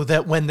so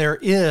that when there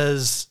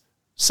is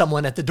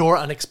someone at the door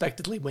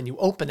unexpectedly, when you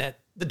open it,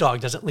 the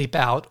dog doesn't leap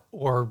out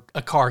or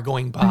a car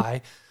going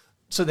by,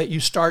 so that you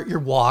start your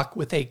walk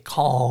with a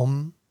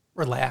calm,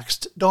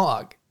 relaxed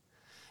dog.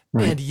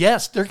 Right. And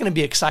yes, they're going to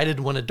be excited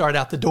when to dart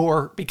out the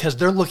door because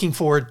they're looking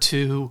forward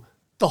to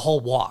the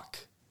whole walk.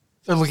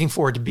 They're looking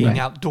forward to being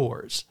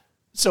outdoors.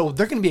 So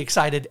they're going to be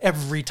excited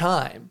every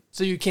time.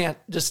 So you can't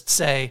just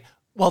say,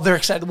 well, they're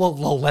excited. Well,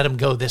 we'll let them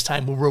go this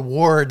time. We'll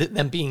reward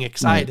them being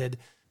excited.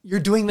 You're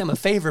doing them a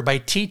favor by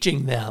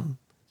teaching them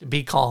to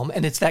be calm.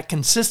 And it's that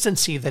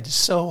consistency that is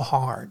so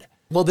hard.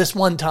 Well, this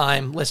one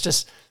time, let's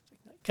just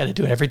got to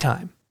do it every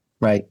time.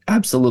 Right.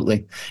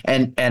 Absolutely.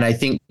 And I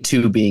think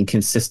too, being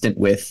consistent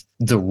with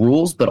the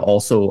rules, but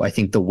also I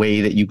think the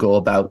way that you go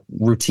about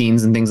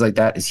routines and things like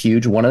that is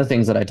huge. One of the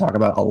things that I talk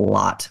about a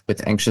lot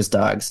with anxious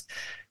dogs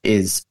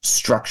is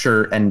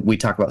structure. And we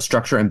talk about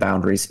structure and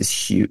boundaries is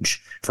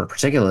huge for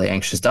particularly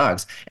anxious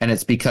dogs. And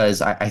it's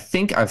because I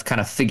think I've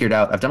kind of figured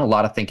out, I've done a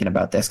lot of thinking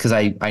about this because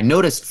I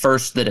noticed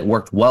first that it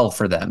worked well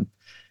for them.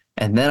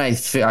 And then I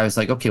was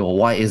like, okay, well,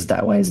 why is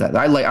that? Why is that?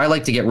 I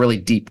like to get really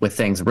deep with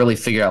things, really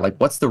figure out like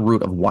what's the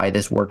root of why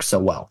this works so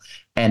well.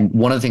 And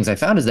one of the things I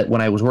found is that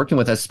when I was working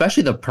with,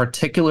 especially the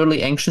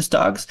particularly anxious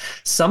dogs,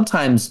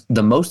 sometimes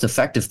the most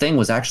effective thing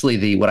was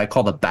actually what I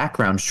call the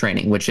background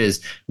training, which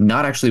is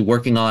not actually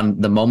working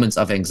on the moments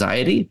of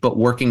anxiety, but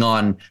working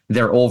on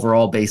their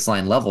overall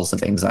baseline levels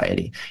of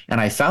anxiety. And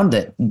I found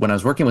that when I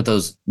was working with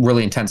those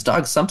really intense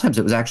dogs, sometimes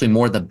it was actually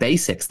more the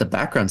basics, the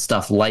background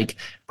stuff like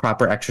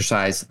proper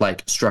exercise,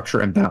 like structure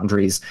and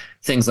boundaries,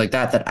 things like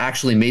that, that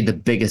actually made the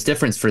biggest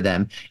difference for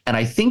them. And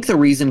I think the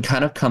reason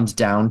kind of comes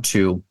down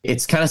to,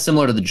 it's kind of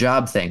similar to the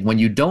job thing. When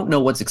you don't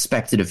know what's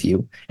expected of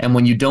you, and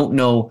when you don't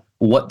know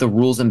what the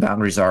rules and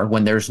boundaries are,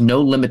 when there's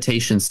no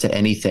limitations to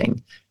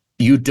anything,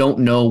 you don't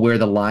know where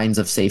the lines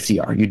of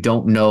safety are. You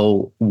don't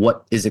know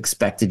what is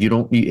expected.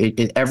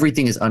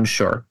 Everything is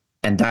unsure.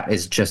 And that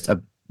is just a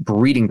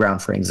breeding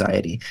ground for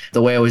anxiety.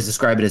 The way I always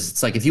describe it is,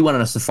 it's like if you went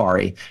on a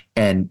safari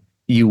and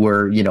you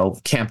were,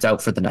 camped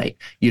out for the night,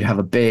 you'd have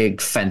a big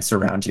fence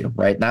around you,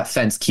 right? That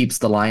fence keeps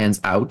the lions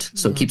out,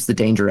 so it keeps the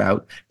danger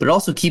out, but it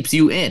also keeps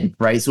you in,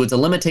 right? So it's a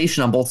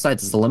limitation on both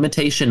sides. It's a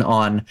limitation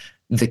on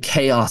the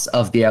chaos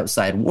of the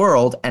outside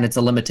world, and it's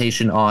a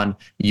limitation on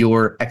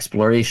your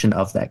exploration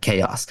of that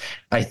chaos.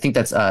 I think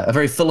that's a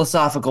very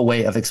philosophical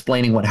way of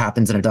explaining what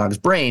happens in a dog's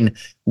brain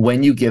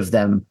when you give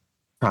them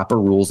proper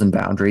rules and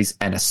boundaries,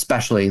 and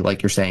especially,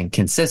 like you're saying,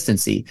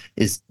 consistency.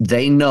 Is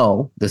they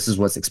know this is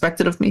what's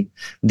expected of me.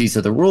 These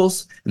are the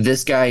rules.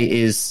 This guy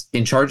is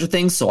in charge of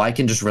things, so I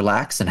can just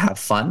relax and have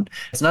fun.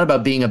 It's not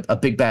about being a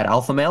big bad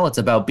alpha male. It's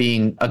about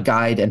being a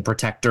guide and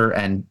protector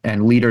and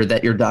leader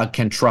that your dog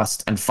can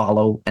trust and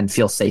follow and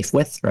feel safe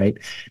with, right?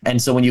 And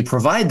so when you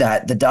provide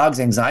that, the dog's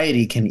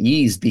anxiety can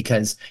ease,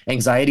 because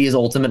anxiety is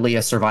ultimately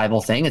a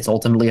survival thing. It's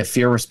ultimately a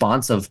fear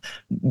response of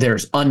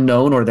there's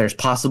unknown or there's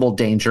possible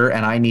danger,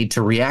 and I need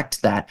to react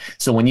to that.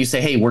 So when you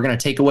say, hey, we're going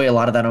to take away a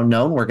lot of that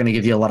unknown, we're going to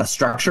give you a lot of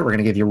structure, we're going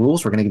to give you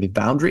rules, we're going to give you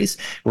boundaries,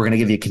 we're going to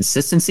give you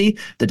consistency,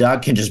 the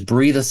dog can just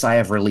breathe a sigh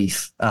of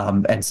relief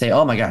and say,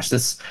 oh my gosh,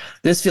 this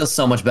feels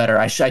so much better.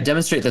 I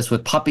demonstrate this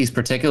with puppies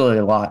particularly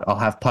a lot. I'll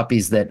have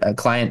puppies that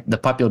the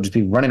puppy will just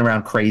be running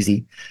around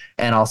crazy,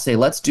 and I'll say,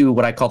 let's do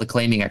what I call the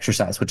claiming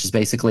exercise, which is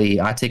basically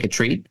I take a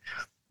treat,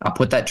 I'll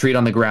put that treat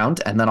on the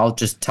ground, and then I'll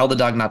just tell the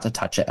dog not to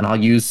touch it. And I'll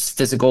use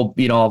physical,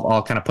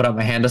 I'll kind of put out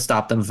my hand to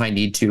stop them if I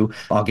need to.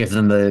 I'll give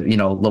them the,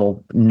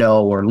 little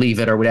no or leave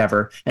it or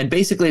whatever. And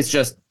basically it's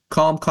just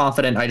calm,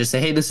 confident. I just say,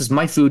 hey, this is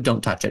my food.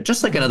 Don't touch it.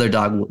 Just like another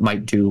dog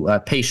might do, a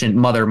patient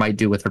mother might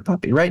do with her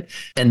puppy, right?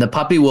 And the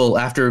puppy will,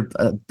 after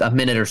a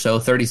minute or so,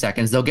 30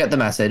 seconds, they'll get the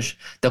message.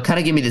 They'll kind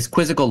of give me this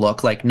quizzical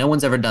look like no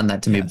one's ever done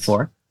that to me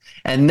before.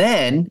 And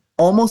then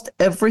almost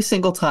every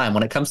single time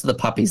when it comes to the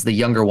puppies, the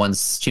younger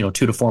ones, 2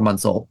 to 4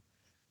 months old,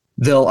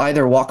 they'll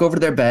either walk over to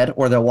their bed,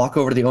 or they'll walk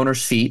over to the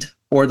owner's feet,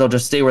 or they'll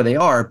just stay where they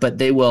are, but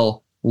they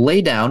will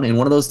lay down in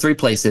one of those 3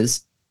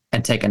 places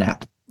and take a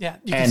nap. Yeah.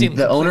 And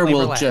the owner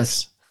will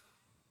relax.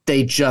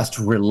 They just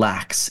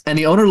relax. And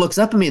the owner looks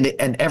up at me,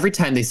 and every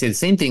time they say the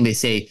same thing, they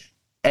say,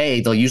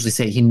 A, they'll usually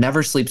say, he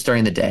never sleeps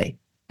during the day.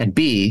 And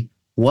B,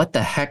 what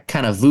the heck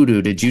kind of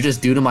voodoo did you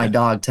just do to my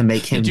dog to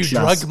make him Did you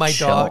just drug my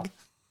chill? dog?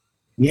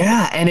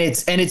 Yeah, and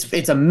it's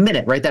a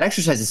minute, right? That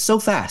exercise is so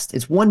fast.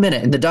 It's 1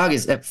 minute, and the dog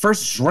is at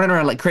first just running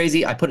around like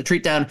crazy. I put a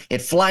treat down,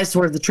 it flies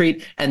towards the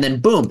treat, and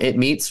then boom, it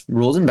meets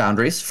rules and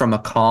boundaries from a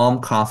calm,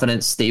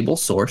 confident, stable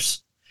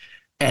source.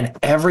 And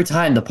every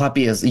time the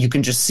puppy you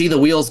can just see the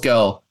wheels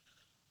go,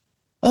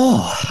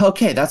 oh,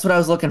 okay, that's what I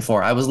was looking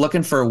for. I was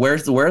looking for where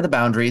are the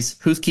boundaries,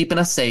 who's keeping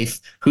us safe,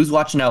 who's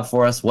watching out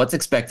for us, what's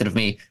expected of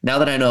me. Now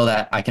that I know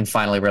that, I can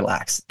finally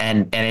relax.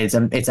 And it's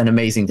an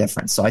amazing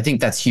difference. So I think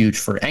that's huge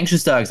for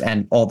anxious dogs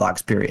and all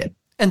dogs, period.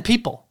 And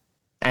people.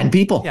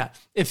 Yeah.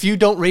 If you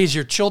don't raise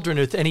your children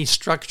with any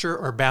structure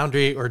or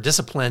boundary or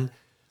discipline,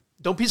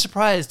 don't be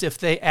surprised if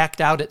they act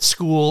out at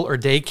school or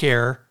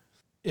daycare,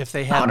 if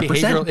they have 100%.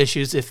 behavioral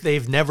issues, if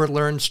they've never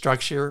learned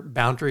structure,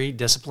 boundary,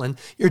 discipline,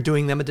 you're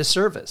doing them a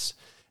disservice.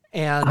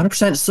 And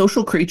 100%.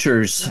 Social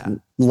creatures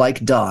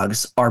like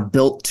dogs are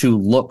built to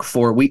look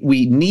for, we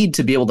need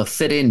to be able to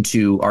fit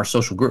into our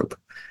social group.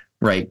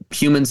 right?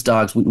 Humans,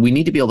 dogs, we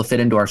need to be able to fit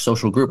into our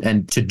social group.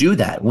 And to do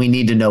that, we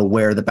need to know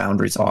where the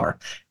boundaries are.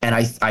 And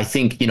I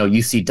think,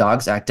 you see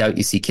dogs act out,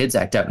 you see kids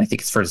act out. And I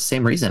think it's for the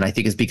same reason. I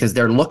think it's because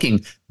they're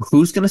looking,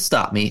 who's going to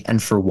stop me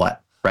and for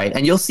what, right?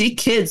 And you'll see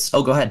kids.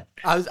 Oh, go ahead.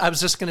 I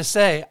was just going to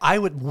say, I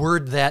would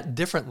word that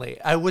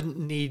differently. I wouldn't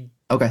need,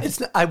 okay.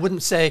 I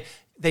wouldn't say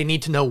they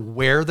need to know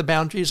where the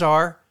boundaries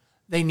are.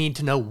 They need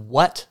to know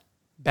what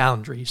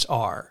boundaries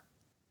are.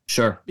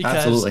 Sure, because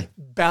absolutely.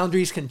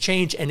 Boundaries can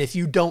change. And if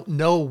you don't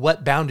know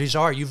what boundaries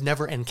are, you've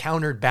never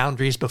encountered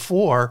boundaries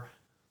before,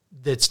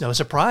 it's no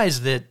surprise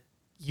that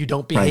you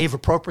don't behave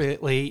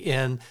appropriately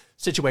in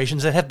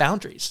situations that have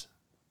boundaries.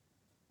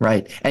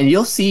 Right. And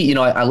you'll see,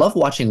 I love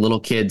watching little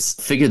kids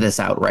figure this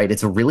out, right?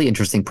 It's a really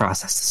interesting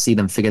process to see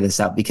them figure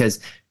this out because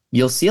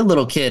you'll see a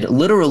little kid,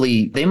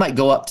 literally, they might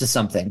go up to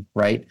something,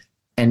 right?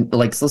 And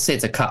let's say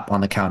it's a cup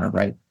on the counter,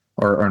 right?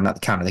 Or not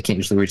the counter, they can't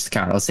usually reach the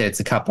counter. Let's say it's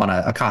a cup on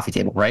a coffee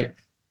table, right?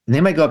 And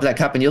they might go up to that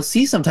cup and you'll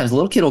see sometimes a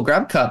little kid will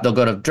grab a cup, they'll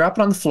go to drop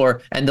it on the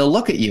floor and they'll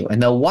look at you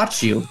and they'll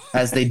watch you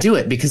as they do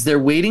it because they're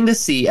waiting to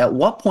see at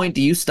what point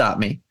do you stop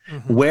me?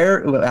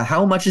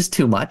 How much is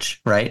too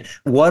much, right?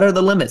 What are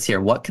the limits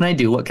here? What can I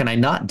do? What can I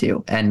not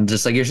do? And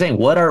just like you're saying,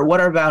 what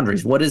are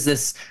boundaries? What is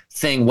this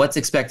thing? What's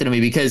expected of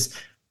me? Because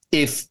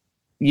if,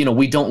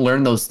 we don't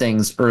learn those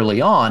things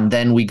early on,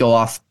 then we go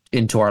off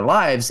into our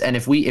lives. And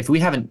if we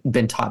haven't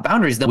been taught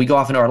boundaries, then we go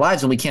off into our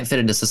lives and we can't fit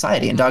into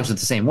society. And dogs are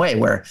the same way,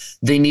 where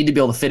they need to be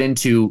able to fit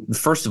into,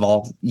 first of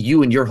all,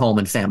 you and your home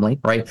and family,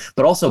 right?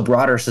 But also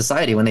broader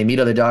society. When they meet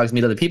other dogs,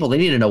 meet other people, they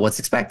need to know what's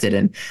expected.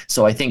 And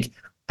so I think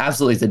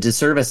absolutely it's a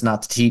disservice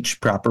not to teach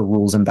proper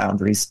rules and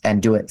boundaries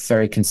and do it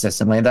very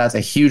consistently. And that's a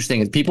huge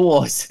thing.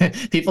 People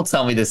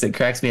tell me this, it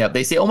cracks me up.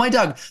 They say, oh, my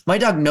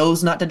dog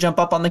knows not to jump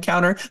up on the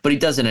counter, but he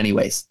does it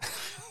anyways.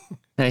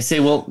 And I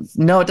say, well,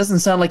 no, it doesn't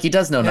sound like he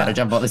does know how to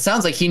jump up. It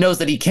sounds like he knows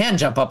that he can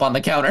jump up on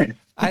the counter.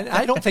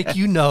 I don't think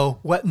you know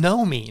what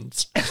no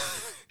means.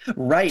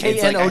 Right.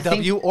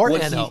 K-N-O-W or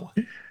N-O.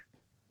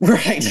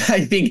 Right.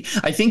 I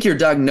think your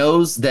dog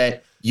knows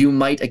that you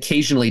might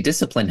occasionally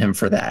discipline him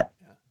for that.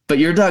 But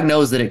your dog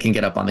knows that it can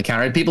get up on the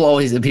counter. And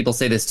people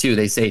say this too.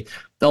 They say,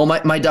 oh,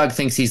 my dog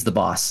thinks he's the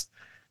boss.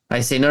 I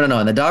say, no.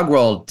 In the dog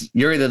world,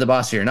 you're either the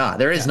boss or you're not.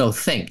 There is no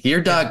think.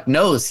 Your dog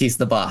knows he's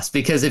the boss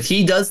because if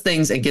he does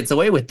things and gets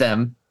away with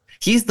them,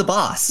 he's the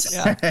boss.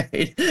 Yeah.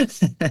 Right?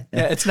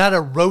 It's not a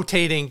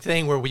rotating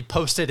thing where we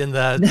post it in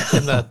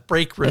the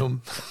break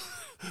room.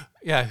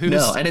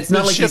 And it's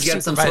not like he's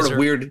got some sort of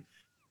weird.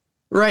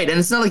 Right. And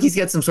it's not like he's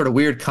got some sort of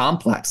weird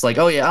complex like,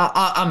 oh, yeah,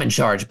 I'm in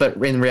charge. But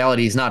in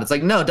reality, he's not. It's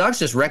like, no, dogs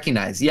just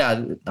recognize,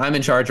 I'm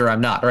in charge or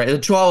I'm not. Right. The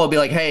Chihuahua will be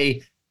like,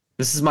 hey,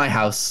 this is my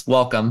house.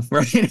 Welcome.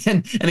 Right.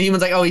 And the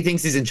human's like, oh, he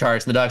thinks he's in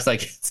charge. And the dog's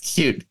like, it's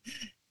cute.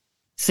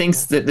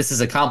 Thinks that this is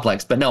a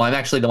complex. But no, I'm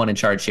actually the one in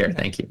charge here.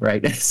 Thank you.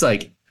 Right. It's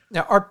like.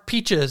 Now, our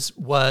Peaches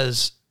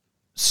was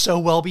so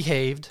well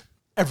behaved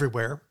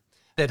everywhere.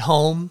 At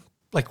home,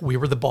 like we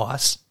were the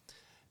boss.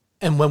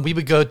 And when we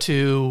would go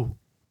to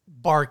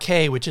Bar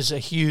K, which is a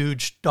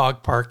huge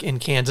dog park in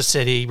Kansas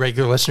City.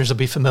 Regular listeners will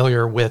be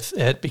familiar with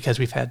it because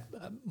we've had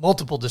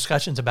multiple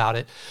discussions about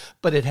it,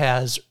 but it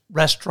has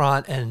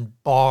restaurant and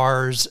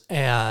bars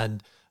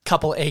and a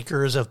couple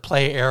acres of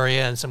play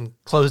area and some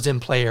closed-in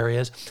play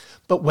areas.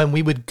 But when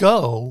we would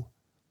go,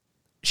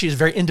 she was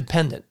very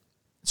independent.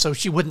 So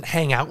she wouldn't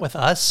hang out with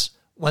us.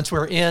 Once we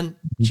were in,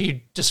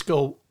 she'd just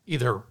go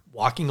either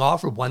walking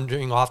off or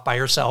wandering off by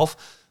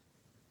herself.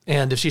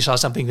 And if she saw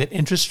something that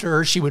interested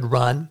her, she would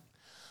run.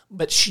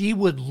 But she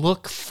would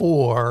look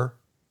for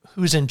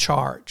who's in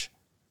charge.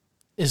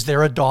 Is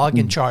there a dog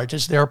in charge?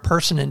 Is there a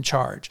person in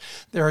charge?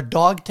 There are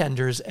dog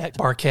tenders at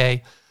Bar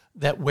K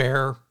that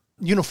wear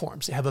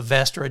uniforms. They have a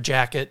vest or a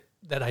jacket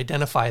that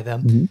identify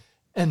them. Mm-hmm.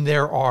 And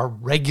there are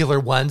regular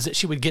ones that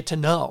she would get to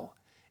know.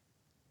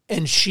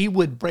 And she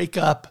would break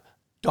up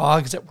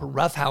dogs that were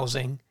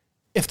roughhousing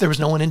if there was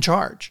no one in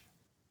charge.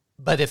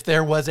 But if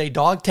there was a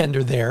dog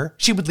tender there,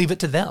 she would leave it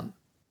to them.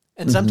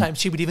 And sometimes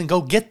she would even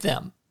go get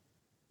them.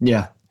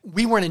 Yeah.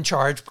 We weren't in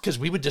charge because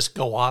we would just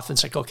go off and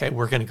say, okay,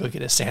 we're going to go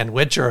get a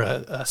sandwich or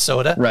a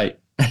soda. Right.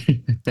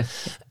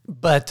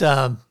 But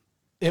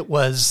it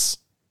was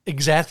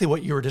exactly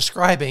what you were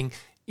describing.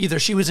 Either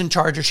she was in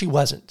charge or she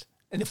wasn't.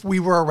 And if we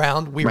were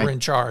around, we were in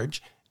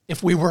charge.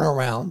 If we were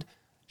around,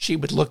 she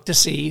would look to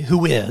see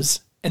who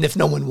is. And if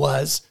no one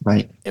was,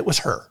 it was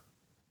her.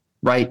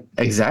 Right.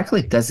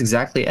 Exactly. That's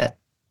exactly it.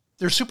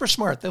 They're super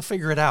smart. They'll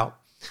figure it out.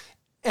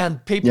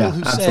 And people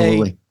who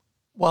say,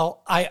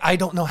 well, I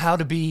don't know how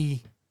to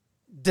be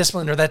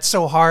disciplined, or that's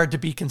so hard to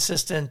be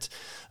consistent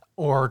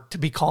or to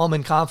be calm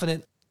and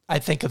confident. I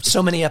think of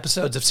so many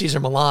episodes of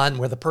Cesar Millan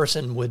where the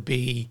person would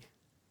be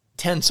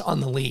tense on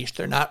the leash.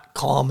 They're not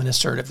calm and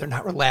assertive. They're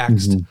not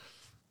relaxed. Mm-hmm.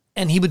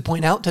 And he would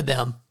point out to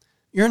them,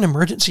 you're an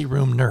emergency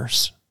room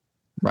nurse.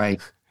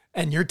 Right.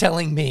 And you're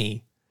telling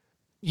me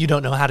you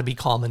don't know how to be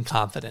calm and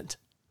confident.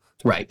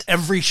 Right.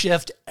 Every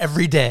shift,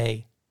 every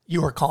day,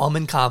 you are calm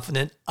and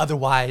confident.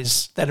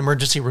 Otherwise, that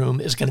emergency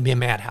room is going to be a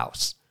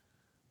madhouse.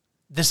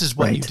 this is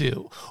what you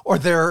do. Or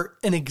they're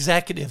an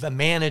executive, a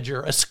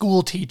manager, a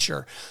school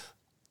teacher.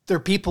 They're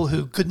people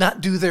who could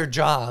not do their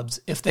jobs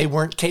if they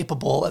weren't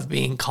capable of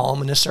being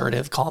calm and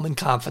assertive, calm and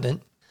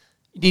confident.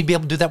 You need to be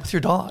able to do that with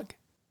your dog.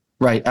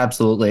 Right,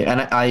 absolutely.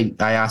 And I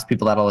ask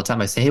people that all the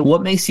time. I say, hey,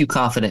 what makes you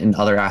confident in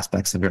other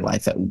aspects of your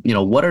life? That,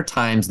 what are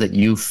times that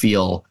you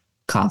feel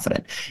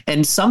confident?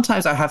 And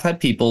sometimes I have had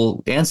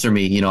people answer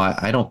me,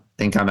 I don't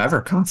think I'm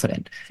ever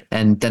confident.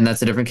 And then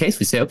that's a different case.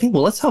 We say, okay,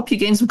 well, let's help you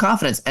gain some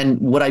confidence. And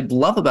what I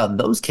love about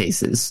those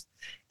cases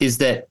is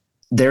that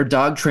their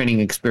dog training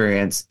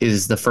experience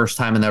is the first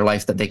time in their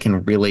life that they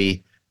can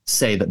really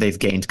say that they've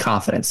gained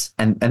confidence.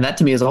 And that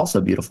to me is also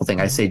a beautiful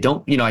thing. I say,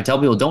 I tell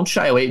people, don't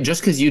shy away.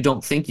 Just because you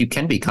don't think you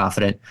can be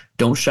confident,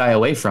 don't shy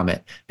away from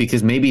it,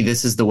 because maybe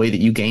this is the way that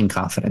you gain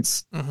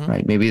confidence,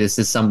 right? Maybe this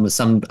is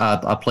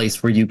a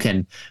place where you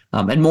can,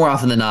 and more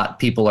often than not,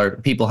 people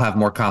have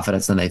more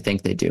confidence than they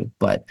think they do.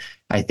 But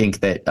I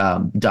think that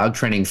dog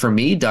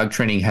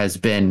training has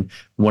been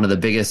one of the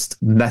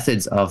biggest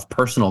methods of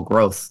personal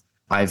growth.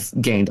 I've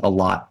gained a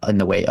lot in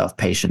the way of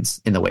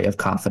patience, in the way of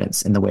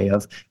confidence, in the way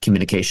of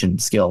communication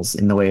skills,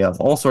 in the way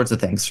of all sorts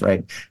of things,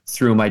 right?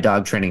 Through my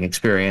dog training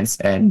experience,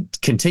 and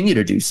continue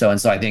to do so.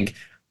 And so I think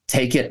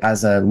take it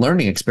as a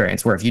learning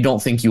experience where if you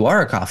don't think you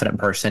are a confident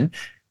person,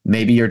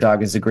 maybe your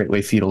dog is a great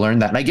way for you to learn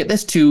that. And I get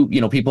this too,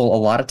 a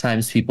lot of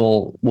times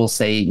people will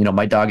say,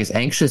 my dog is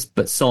anxious,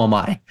 but so am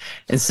I.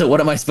 And so what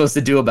am I supposed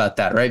to do about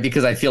that, right?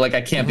 Because I feel like I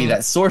can't be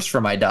that source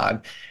for my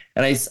dog.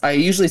 And I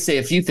usually say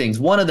a few things.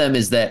 One of them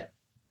is that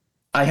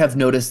I have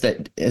noticed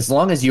that as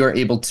long as you're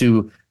able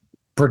to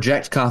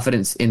project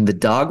confidence in the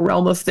dog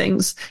realm of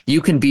things,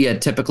 you can be a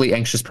typically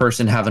anxious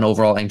person, have an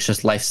overall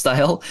anxious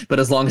lifestyle. But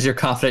as long as you're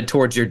confident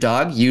towards your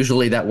dog,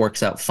 usually that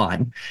works out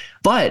fine.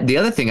 But the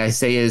other thing I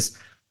say is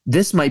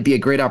this might be a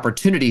great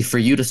opportunity for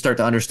you to start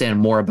to understand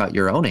more about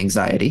your own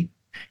anxiety.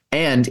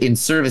 And in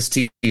service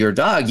to your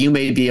dog, you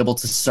may be able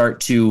to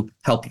start to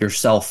help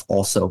yourself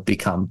also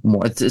become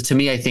more. To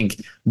me, I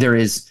think there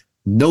is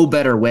no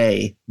better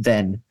way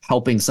than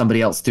helping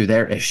somebody else through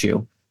their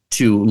issue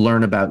to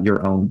learn about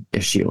your own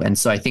issue. And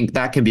so I think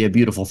that can be a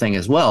beautiful thing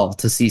as well,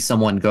 to see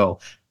someone go,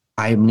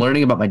 I'm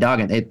learning about my dog,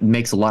 and it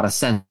makes a lot of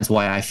sense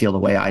why I feel the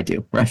way I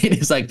do, right?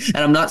 It's like, and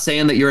I'm not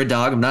saying that you're a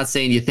dog. I'm not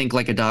saying you think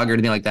like a dog or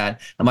anything like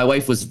that. And my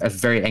wife was a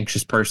very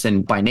anxious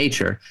person by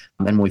nature.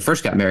 And when we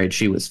first got married,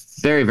 she was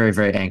very, very,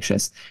 very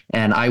anxious.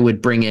 And I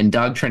would bring in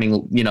dog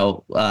training,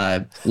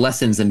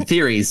 lessons and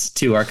theories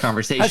to our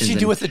conversations. How'd she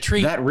do with the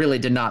treat? That really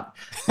did not,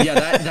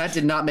 that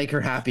did not make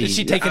her happy. Did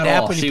she take a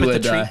nap when you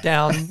put the treat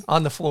down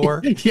on the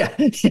floor? Yeah.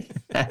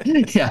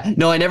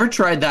 No, I never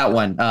tried that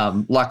one.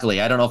 Luckily,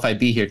 I don't know if I'd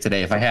be here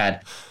today if I had.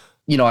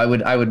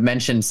 I would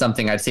mention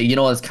something. I'd say,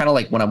 it's kind of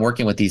like when I'm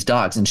working with these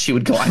dogs, and she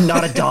would go, I'm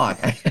not a dog.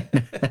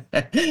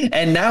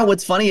 And now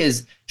what's funny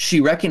is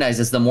she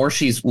recognizes the more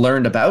she's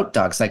learned about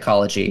dog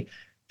psychology,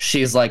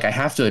 she's like, I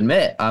have to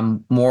admit,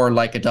 I'm more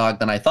like a dog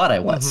than I thought I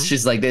was.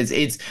 She's like,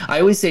 I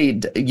always say,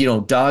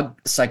 dog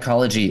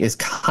psychology is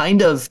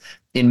kind of,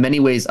 in many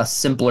ways, a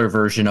simpler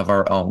version of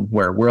our own,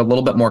 where we're a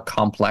little bit more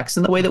complex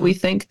in the way that we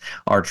think.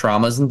 Our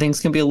traumas and things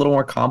can be a little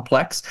more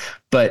complex,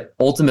 but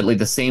ultimately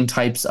the same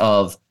types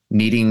of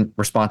needing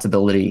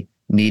responsibility,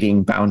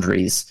 needing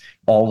boundaries,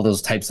 all of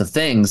those types of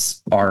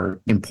things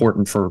are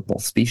important for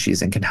both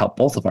species and can help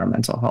both of our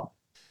mental health.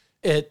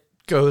 It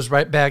goes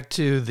right back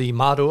to the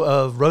motto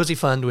of Rosie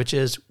Fund, which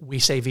is we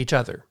save each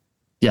other.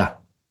 Yeah.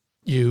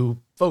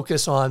 You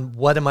focus on,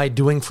 what am I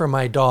doing for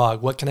my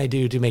dog? What can I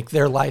do to make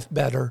their life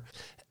better?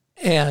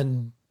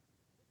 And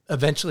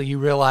eventually you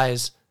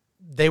realize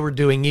they were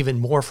doing even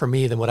more for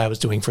me than what I was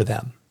doing for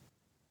them.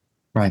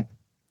 Right.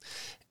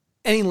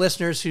 Any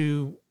listeners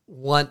who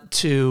want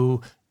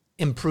to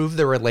improve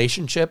their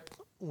relationship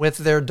with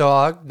their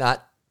dog,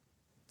 not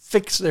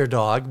fix their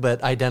dog,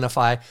 but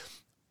identify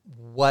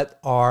what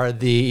are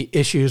the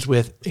issues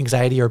with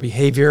anxiety or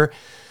behavior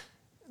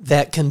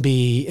that can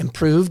be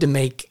improved and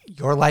make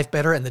your life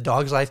better and the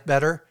dog's life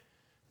better,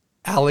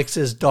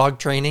 Alex's dog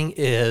training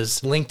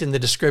is linked in the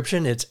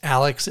description. It's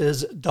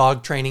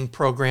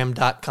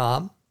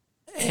alexsdogtrainingprogram.com.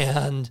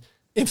 And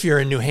if you're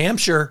in New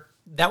Hampshire,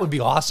 that would be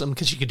awesome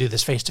because you could do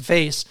this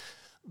face-to-face.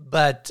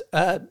 But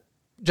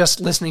just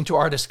listening to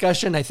our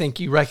discussion, I think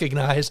you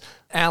recognize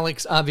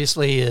Alex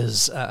obviously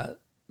is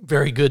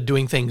very good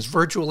doing things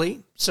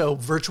virtually. So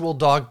virtual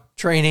dog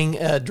training,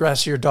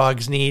 address your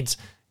dog's needs.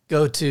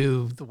 Go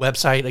to the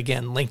website,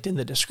 again, linked in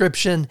the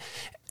description,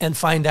 and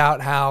find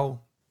out how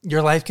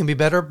your life can be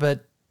better,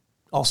 but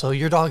also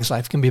your dog's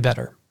life can be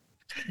better.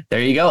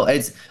 There you go.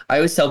 I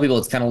always tell people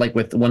it's kind of like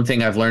with one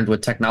thing I've learned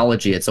with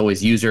technology, it's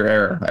always user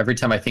error. Every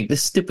time I think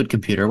this stupid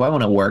computer, why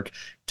won't it work?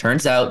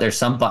 Turns out there's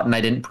some button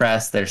I didn't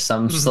press. There's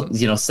some,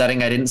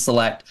 setting I didn't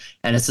select.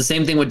 And it's the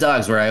same thing with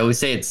dogs, where I always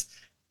say it's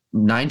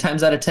 9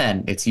 times out of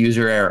 10, it's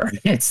user error.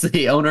 It's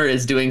the owner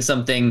is doing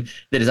something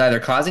that is either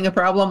causing a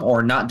problem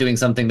or not doing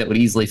something that would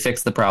easily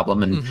fix the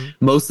problem. And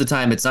most of the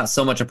time, it's not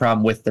so much a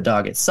problem with the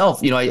dog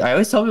itself. I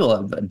always tell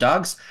people,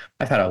 dogs,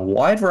 I've had a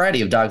wide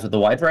variety of dogs with a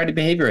wide variety of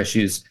behavior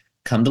issues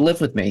come to live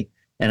with me.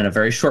 And in a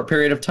very short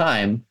period of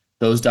time,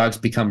 those dogs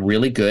become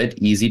really good,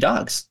 easy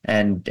dogs.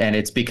 And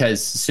it's because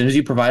as soon as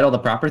you provide all the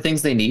proper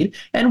things they need,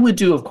 and we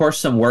do, of course,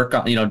 some work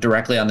on,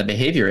 directly on the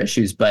behavior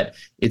issues, but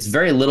it's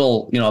very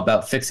little,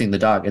 about fixing the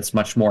dog. It's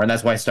much more. And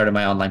that's why I started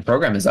my online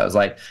program, is I was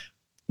like,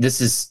 this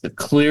is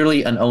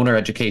clearly an owner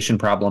education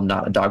problem,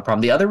 not a dog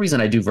problem. The other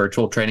reason I do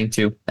virtual training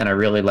too, and I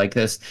really like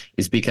this,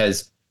 is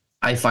because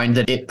I find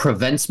that it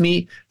prevents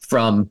me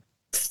from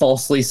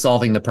falsely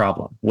solving the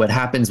problem. What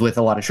happens with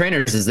a lot of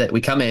trainers is that we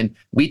come in,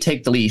 we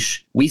take the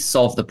leash, we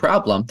solve the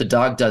problem, the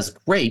dog does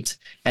great,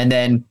 and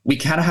then we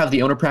kind of have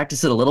the owner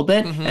practice it a little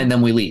bit, and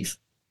then we leave.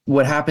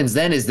 What happens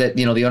then is that,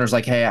 the owner's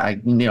like, hey,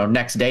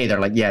 next day they're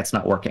like, yeah, it's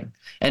not working.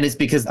 And it's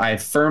because I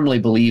firmly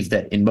believe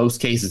that in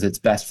most cases, it's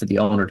best for the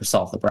owner to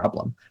solve the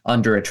problem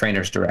under a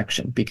trainer's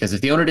direction. Because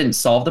if the owner didn't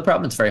solve the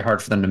problem, it's very hard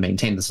for them to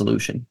maintain the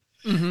solution.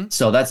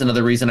 So that's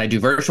another reason I do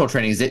virtual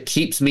training, is it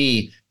keeps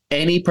me,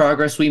 any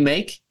progress we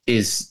make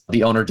is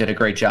the owner did a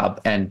great job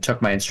and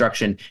took my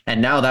instruction.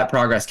 And now that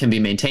progress can be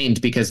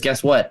maintained, because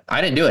guess what?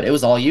 I didn't do it. It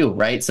was all you,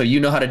 right? So you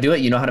know how to do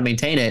it. You know how to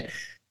maintain it.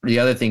 The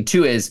other thing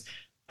too is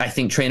I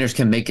think trainers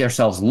can make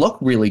themselves look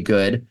really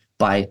good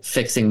by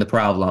fixing the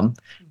problem.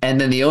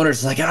 And then the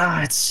owner's like,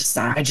 it's just,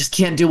 I just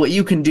can't do what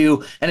you can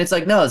do. And it's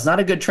like, no, it's not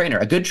a good trainer.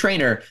 A good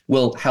trainer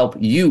will help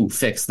you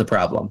fix the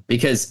problem,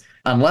 because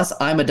unless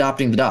I'm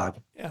adopting the dog,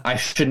 I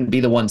shouldn't be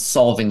the one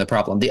solving the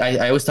problem.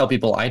 I always tell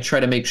people, I try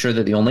to make sure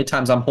that the only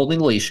times I'm holding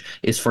the leash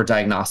is for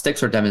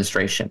diagnostics or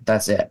demonstration.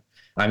 That's it.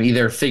 I'm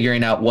either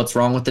figuring out what's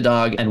wrong with the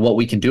dog and what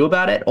we can do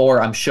about it,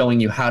 or I'm showing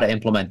you how to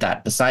implement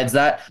that. Besides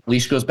that,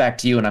 leash goes back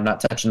to you, and I'm not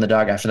touching the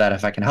dog after that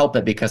if I can help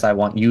it, because I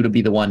want you to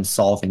be the one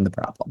solving the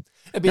problem.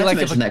 It'd be like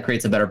that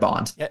creates a better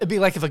bond. Yeah, it'd be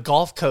like if a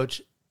golf coach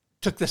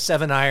took the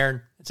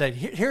 7-iron and said,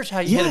 here's how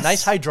you hit a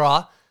nice high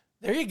draw.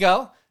 There you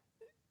go.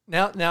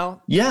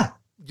 Now. Yeah.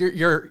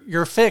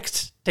 You're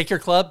fixed. Take your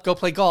club, go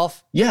play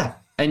golf. Yeah.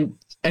 And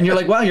you're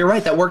like, wow, you're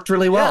right. That worked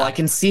really well. I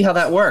can see how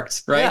that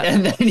worked. Right. Yeah.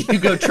 And then you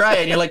go try it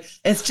and you're like,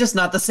 it's just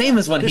not the same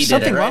as when he did it.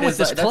 There's something wrong with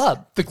this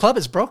club. The club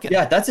is broken.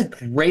 Yeah. That's a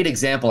great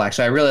example.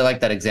 Actually, I really like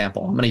that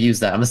example. I'm going to use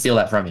that. I'm going to steal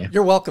that from you.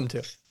 You're welcome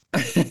to.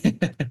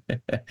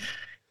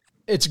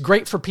 It's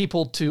great for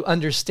people to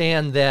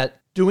understand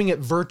that doing it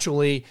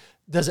virtually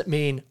doesn't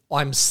mean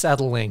I'm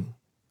settling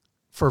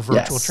for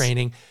virtual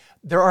training.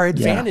 There are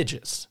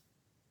advantages.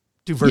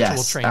 Do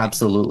virtual training.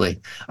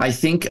 Absolutely. I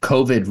think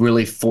COVID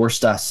really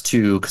forced us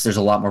to, because there's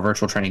a lot more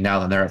virtual training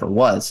now than there ever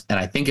was. And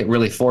I think it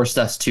really forced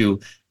us to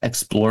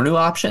explore new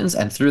options.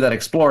 And through that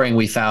exploring,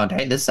 we found,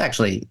 hey,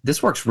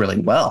 this works really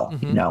well.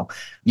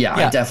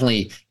 I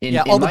definitely,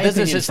 all the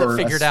businesses that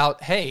figured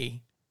out,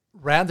 hey,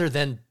 rather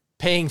than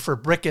paying for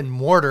brick and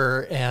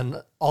mortar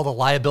and all the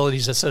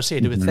liabilities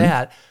associated with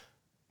that,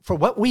 for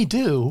what we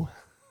do.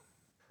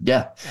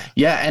 Yeah.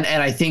 And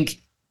I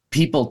think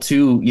people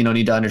too,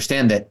 need to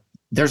understand that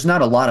there's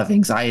not a lot of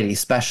anxiety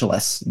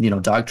specialists,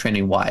 dog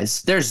training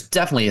wise. There's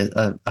definitely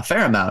a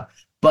fair amount,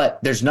 but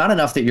there's not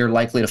enough that you're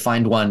likely to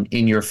find one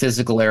in your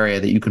physical area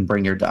that you can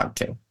bring your dog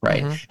to,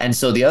 right? And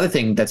so the other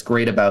thing that's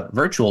great about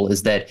virtual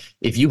is that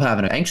if you have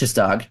an anxious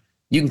dog,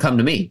 you can come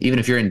to me. Even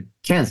if you're in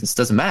Kansas,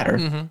 doesn't matter.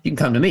 You can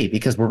come to me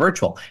because we're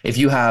virtual. If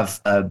you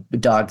have a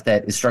dog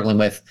that is struggling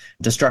with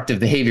destructive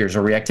behaviors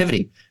or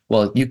reactivity,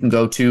 well, you can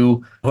go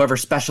to whoever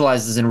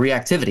specializes in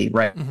reactivity,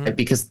 right?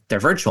 Because they're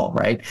virtual,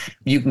 right?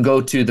 You can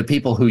go to the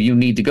people who you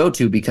need to go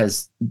to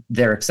because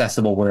they're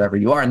accessible wherever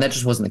you are. And that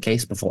just wasn't the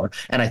case before.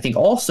 And I think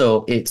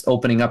also it's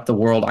opening up the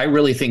world. I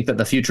really think that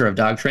the future of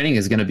dog training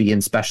is going to be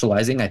in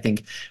specializing. I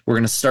think we're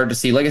going to start to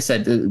see, like I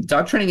said,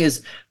 dog training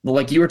is,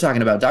 like you were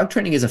talking about, dog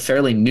training is a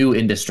fairly new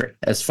industry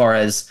as far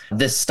as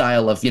this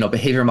style of,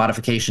 behavior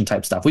modification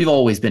type stuff. We've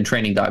always been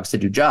training dogs to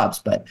do jobs,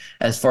 but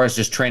as far as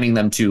just training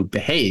them to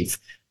behave,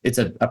 it's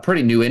a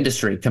pretty new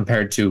industry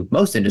compared to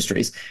most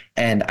industries.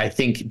 And I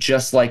think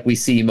just like we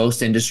see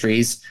most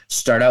industries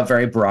start out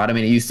very broad. I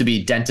mean, it used to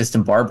be dentist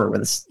and barber were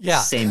the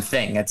same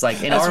thing. It's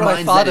like in That's our what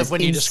minds, I thought that of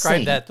when is you described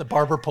insane. that, the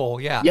barber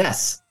pole. Yeah.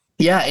 Yes.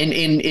 Yeah.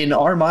 In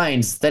our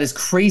minds, that is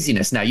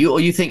craziness. Now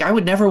you think I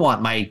would never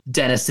want my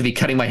dentist to be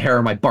cutting my hair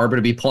or my barber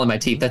to be pulling my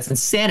teeth. That's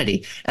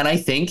insanity. And I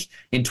think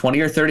in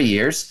 20 or 30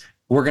 years,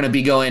 we're going to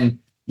be going,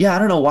 I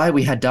don't know why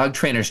we had dog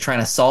trainers trying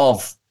to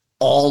solve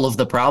all of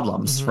the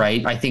problems,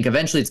 right? I think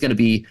eventually it's going to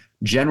be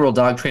general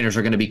dog trainers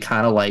are going to be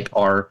kind of like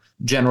our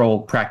general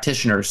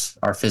practitioners,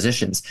 our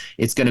physicians.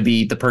 It's going to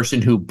be the person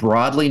who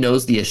broadly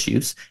knows the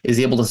issues, is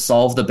able to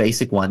solve the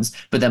basic ones,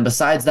 but then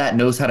besides that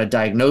knows how to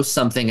diagnose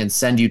something and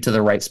send you to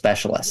the right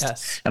specialist.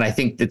 Yes. And I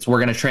think that we're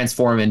going to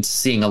transform into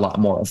seeing a lot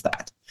more of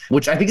that,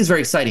 which I think is very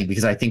exciting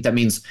because I think that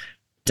means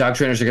dog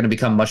trainers are going to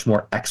become much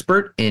more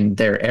expert in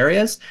their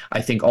areas.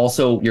 I think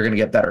also you're going to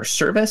get better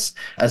service,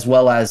 as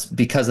well as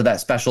because of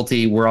that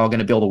specialty, we're all going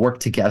to be able to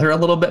work together a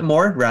little bit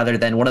more rather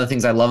than one of the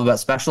things I love about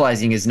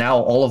specializing is now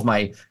all of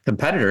my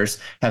competitors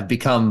have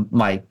become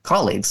my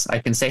colleagues. I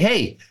can say,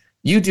 hey,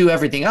 you do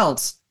everything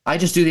else. I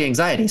just do the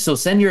anxiety. So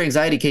send your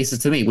anxiety cases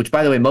to me, which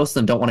by the way, most of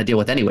them don't want to deal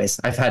with anyways.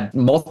 I've had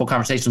multiple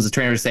conversations with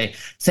trainers say,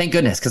 thank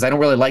goodness, because I don't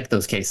really like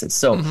those cases.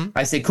 So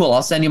I say, cool,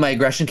 I'll send you my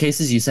aggression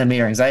cases. You send me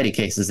your anxiety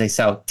cases. They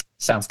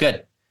sounds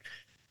good.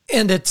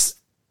 And it's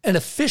an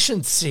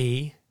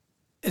efficiency.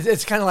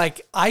 It's kind of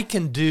like I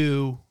can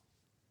do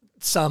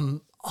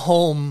some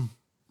home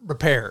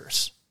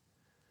repairs,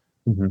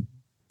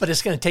 but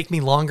it's going to take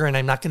me longer and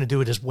I'm not going to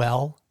do it as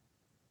well.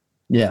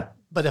 Yeah.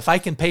 But if I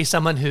can pay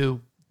someone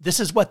who this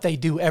is what they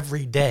do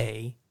every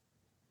day,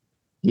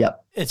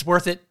 it's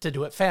worth it to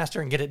do it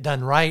faster and get it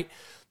done right.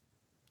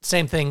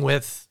 Same thing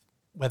with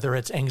whether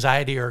it's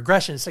anxiety or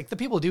aggression. It's like the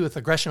people who deal with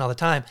aggression all the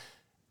time,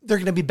 they're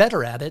going to be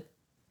better at it.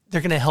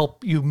 They're going to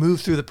help you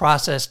move through the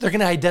process. They're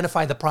going to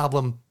identify the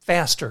problem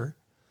faster,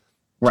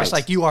 just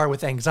like you are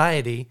with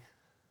anxiety.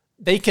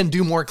 They can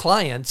do more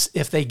clients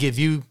if they give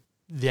you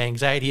the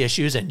anxiety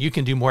issues, and you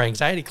can do more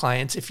anxiety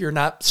clients if you're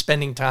not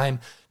spending time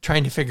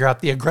trying to figure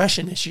out the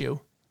aggression issue.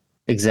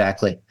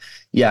 Exactly.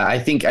 Yeah, I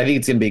think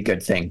it's going to be a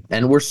good thing.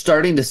 And we're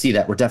starting to see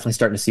that. We're definitely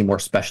starting to see more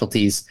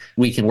specialties.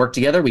 We can work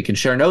together. We can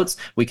share notes.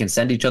 We can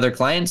send each other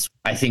clients.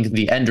 I think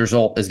the end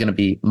result is going to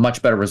be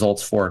much better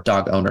results for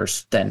dog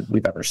owners than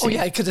we've ever seen. Oh,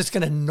 yeah, because it's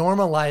going to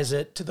normalize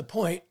it to the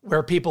point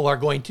where people are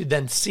going to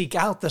then seek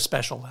out the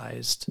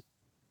specialized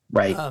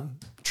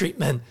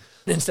treatment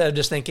instead of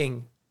just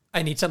thinking,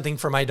 I need something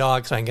for my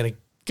dog, so I'm going to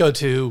go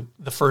to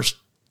the first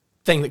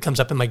thing that comes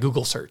up in my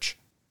Google search.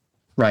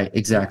 Right,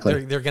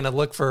 exactly. They're going to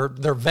look for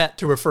their vet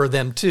to refer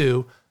them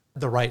to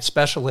the right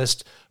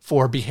specialist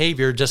for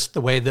behavior, just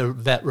the way the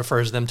vet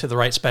refers them to the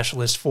right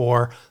specialist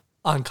for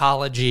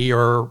oncology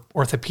or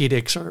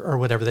orthopedics or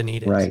whatever the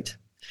need is. Right.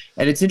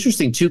 And it's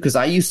interesting too, because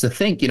I used to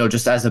think,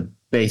 just as a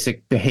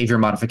basic behavior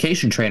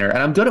modification trainer, and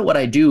I'm good at what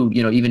I do,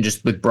 even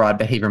just with broad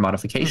behavior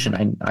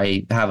modification,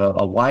 I have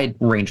a wide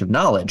range of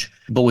knowledge.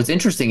 But what's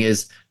interesting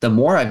is the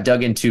more I've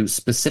dug into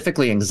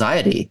specifically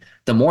anxiety,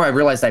 the more I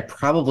realized I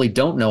probably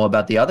don't know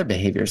about the other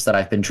behaviors that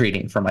I've been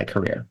treating for my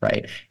career.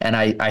 Right. And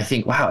I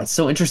think, wow, it's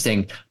so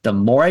interesting. The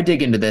more I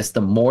dig into this,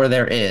 the more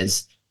there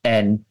is.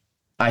 And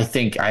I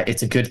think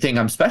it's a good thing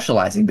I'm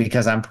specializing,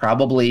 because I'm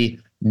probably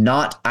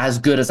not as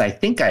good as I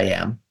think I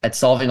am at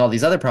solving all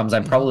these other problems.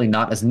 I'm probably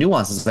not as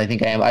nuanced as I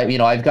think I am.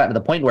 I've gotten to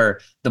the point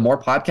where the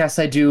more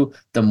podcasts I do,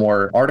 the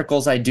more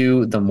articles I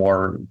do, the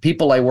more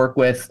people I work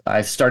with,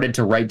 I've started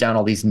to write down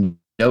all these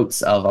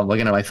notes of, I'm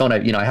looking at my phone,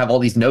 I have all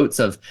these notes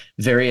of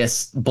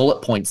various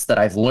bullet points that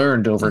I've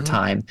learned over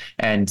time.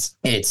 And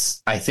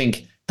I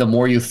think the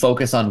more you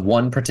focus on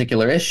one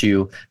particular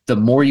issue, the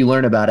more you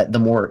learn about it, the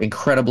more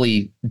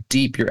incredibly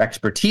deep your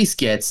expertise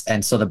gets.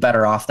 And so the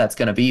better off that's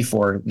going to be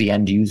for the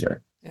end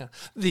user. Yeah.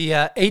 The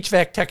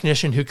HVAC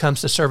technician who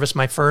comes to service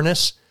my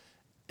furnace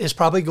is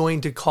probably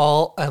going to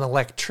call an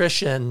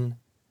electrician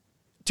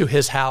to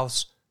his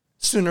house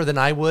sooner than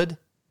I would,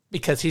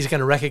 because he's going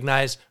to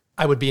recognize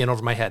I would be in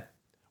over my head.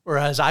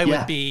 Whereas I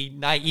would be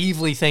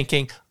naively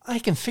thinking, I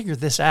can figure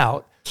this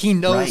out. He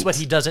knows what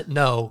he doesn't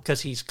know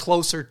because he's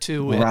closer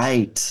to it.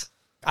 Right.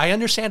 I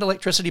understand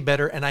electricity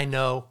better, and I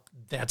know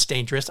that's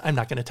dangerous. I'm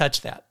not going to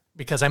touch that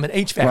because I'm an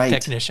HVAC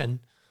technician.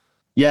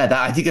 Yeah,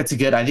 I think it's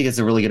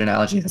a really good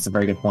analogy. That's a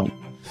very good point.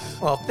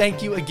 Well,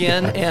 thank you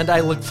again, and I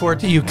look forward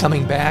to you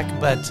coming back,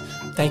 but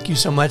thank you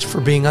so much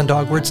for being on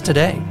Dogwords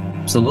today.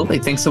 Absolutely.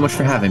 Thanks so much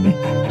for having me.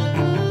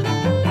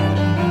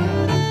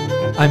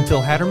 I'm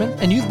Phil Hatterman,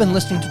 and you've been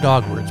listening to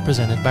Dogwords,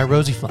 presented by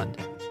Rosie Fund.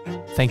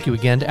 Thank you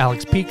again to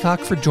Alex Peacock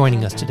for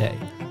joining us today.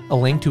 A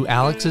link to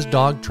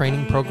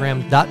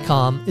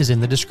alexsdogtrainingprogram.com is in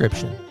the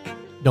description.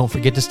 Don't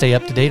forget to stay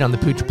up to date on the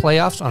Pooch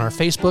Playoffs on our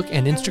Facebook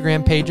and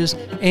Instagram pages,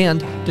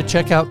 and to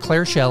check out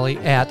Claire Shelley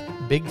at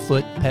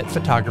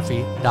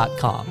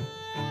BigfootPetPhotography.com.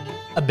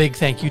 A big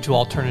thank you to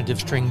alternative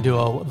string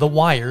duo The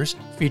Wires,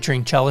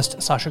 featuring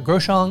cellist Sasha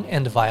Groshong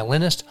and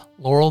violinist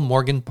Laurel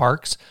Morgan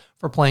Parks,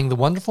 for playing the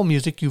wonderful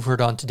music you've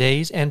heard on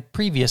today's and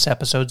previous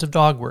episodes of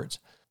Dogwords.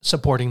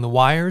 Supporting The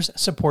Wires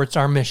supports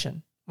our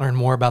mission. Learn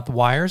more about The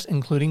Wires,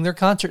 including their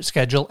concert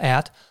schedule,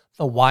 at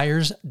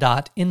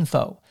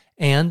thewires.info,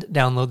 and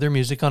download their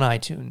music on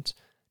iTunes.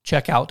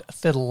 Check out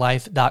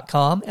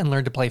fiddlelife.com and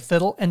learn to play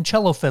fiddle and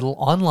cello fiddle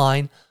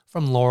online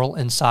from Laurel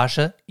and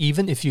Sasha,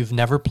 even if you've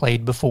never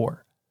played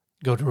before.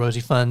 Go to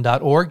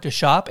rosiefund.org to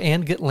shop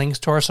and get links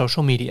to our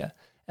social media.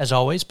 As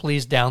always,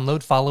 please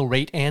download, follow,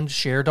 rate, and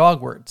share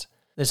Dogwords.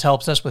 This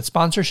helps us with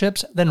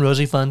sponsorships, then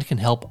Rosie Fund can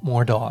help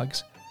more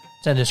dogs.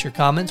 Send us your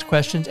comments,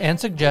 questions, and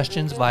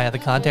suggestions via the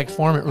contact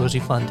form at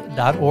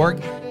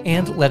rosiefund.org,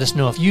 and let us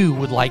know if you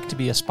would like to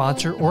be a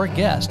sponsor or a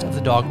guest of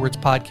the Dogwords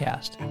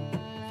podcast.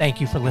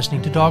 Thank you for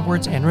listening to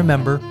Dogwords, and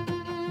remember,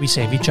 we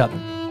save each other.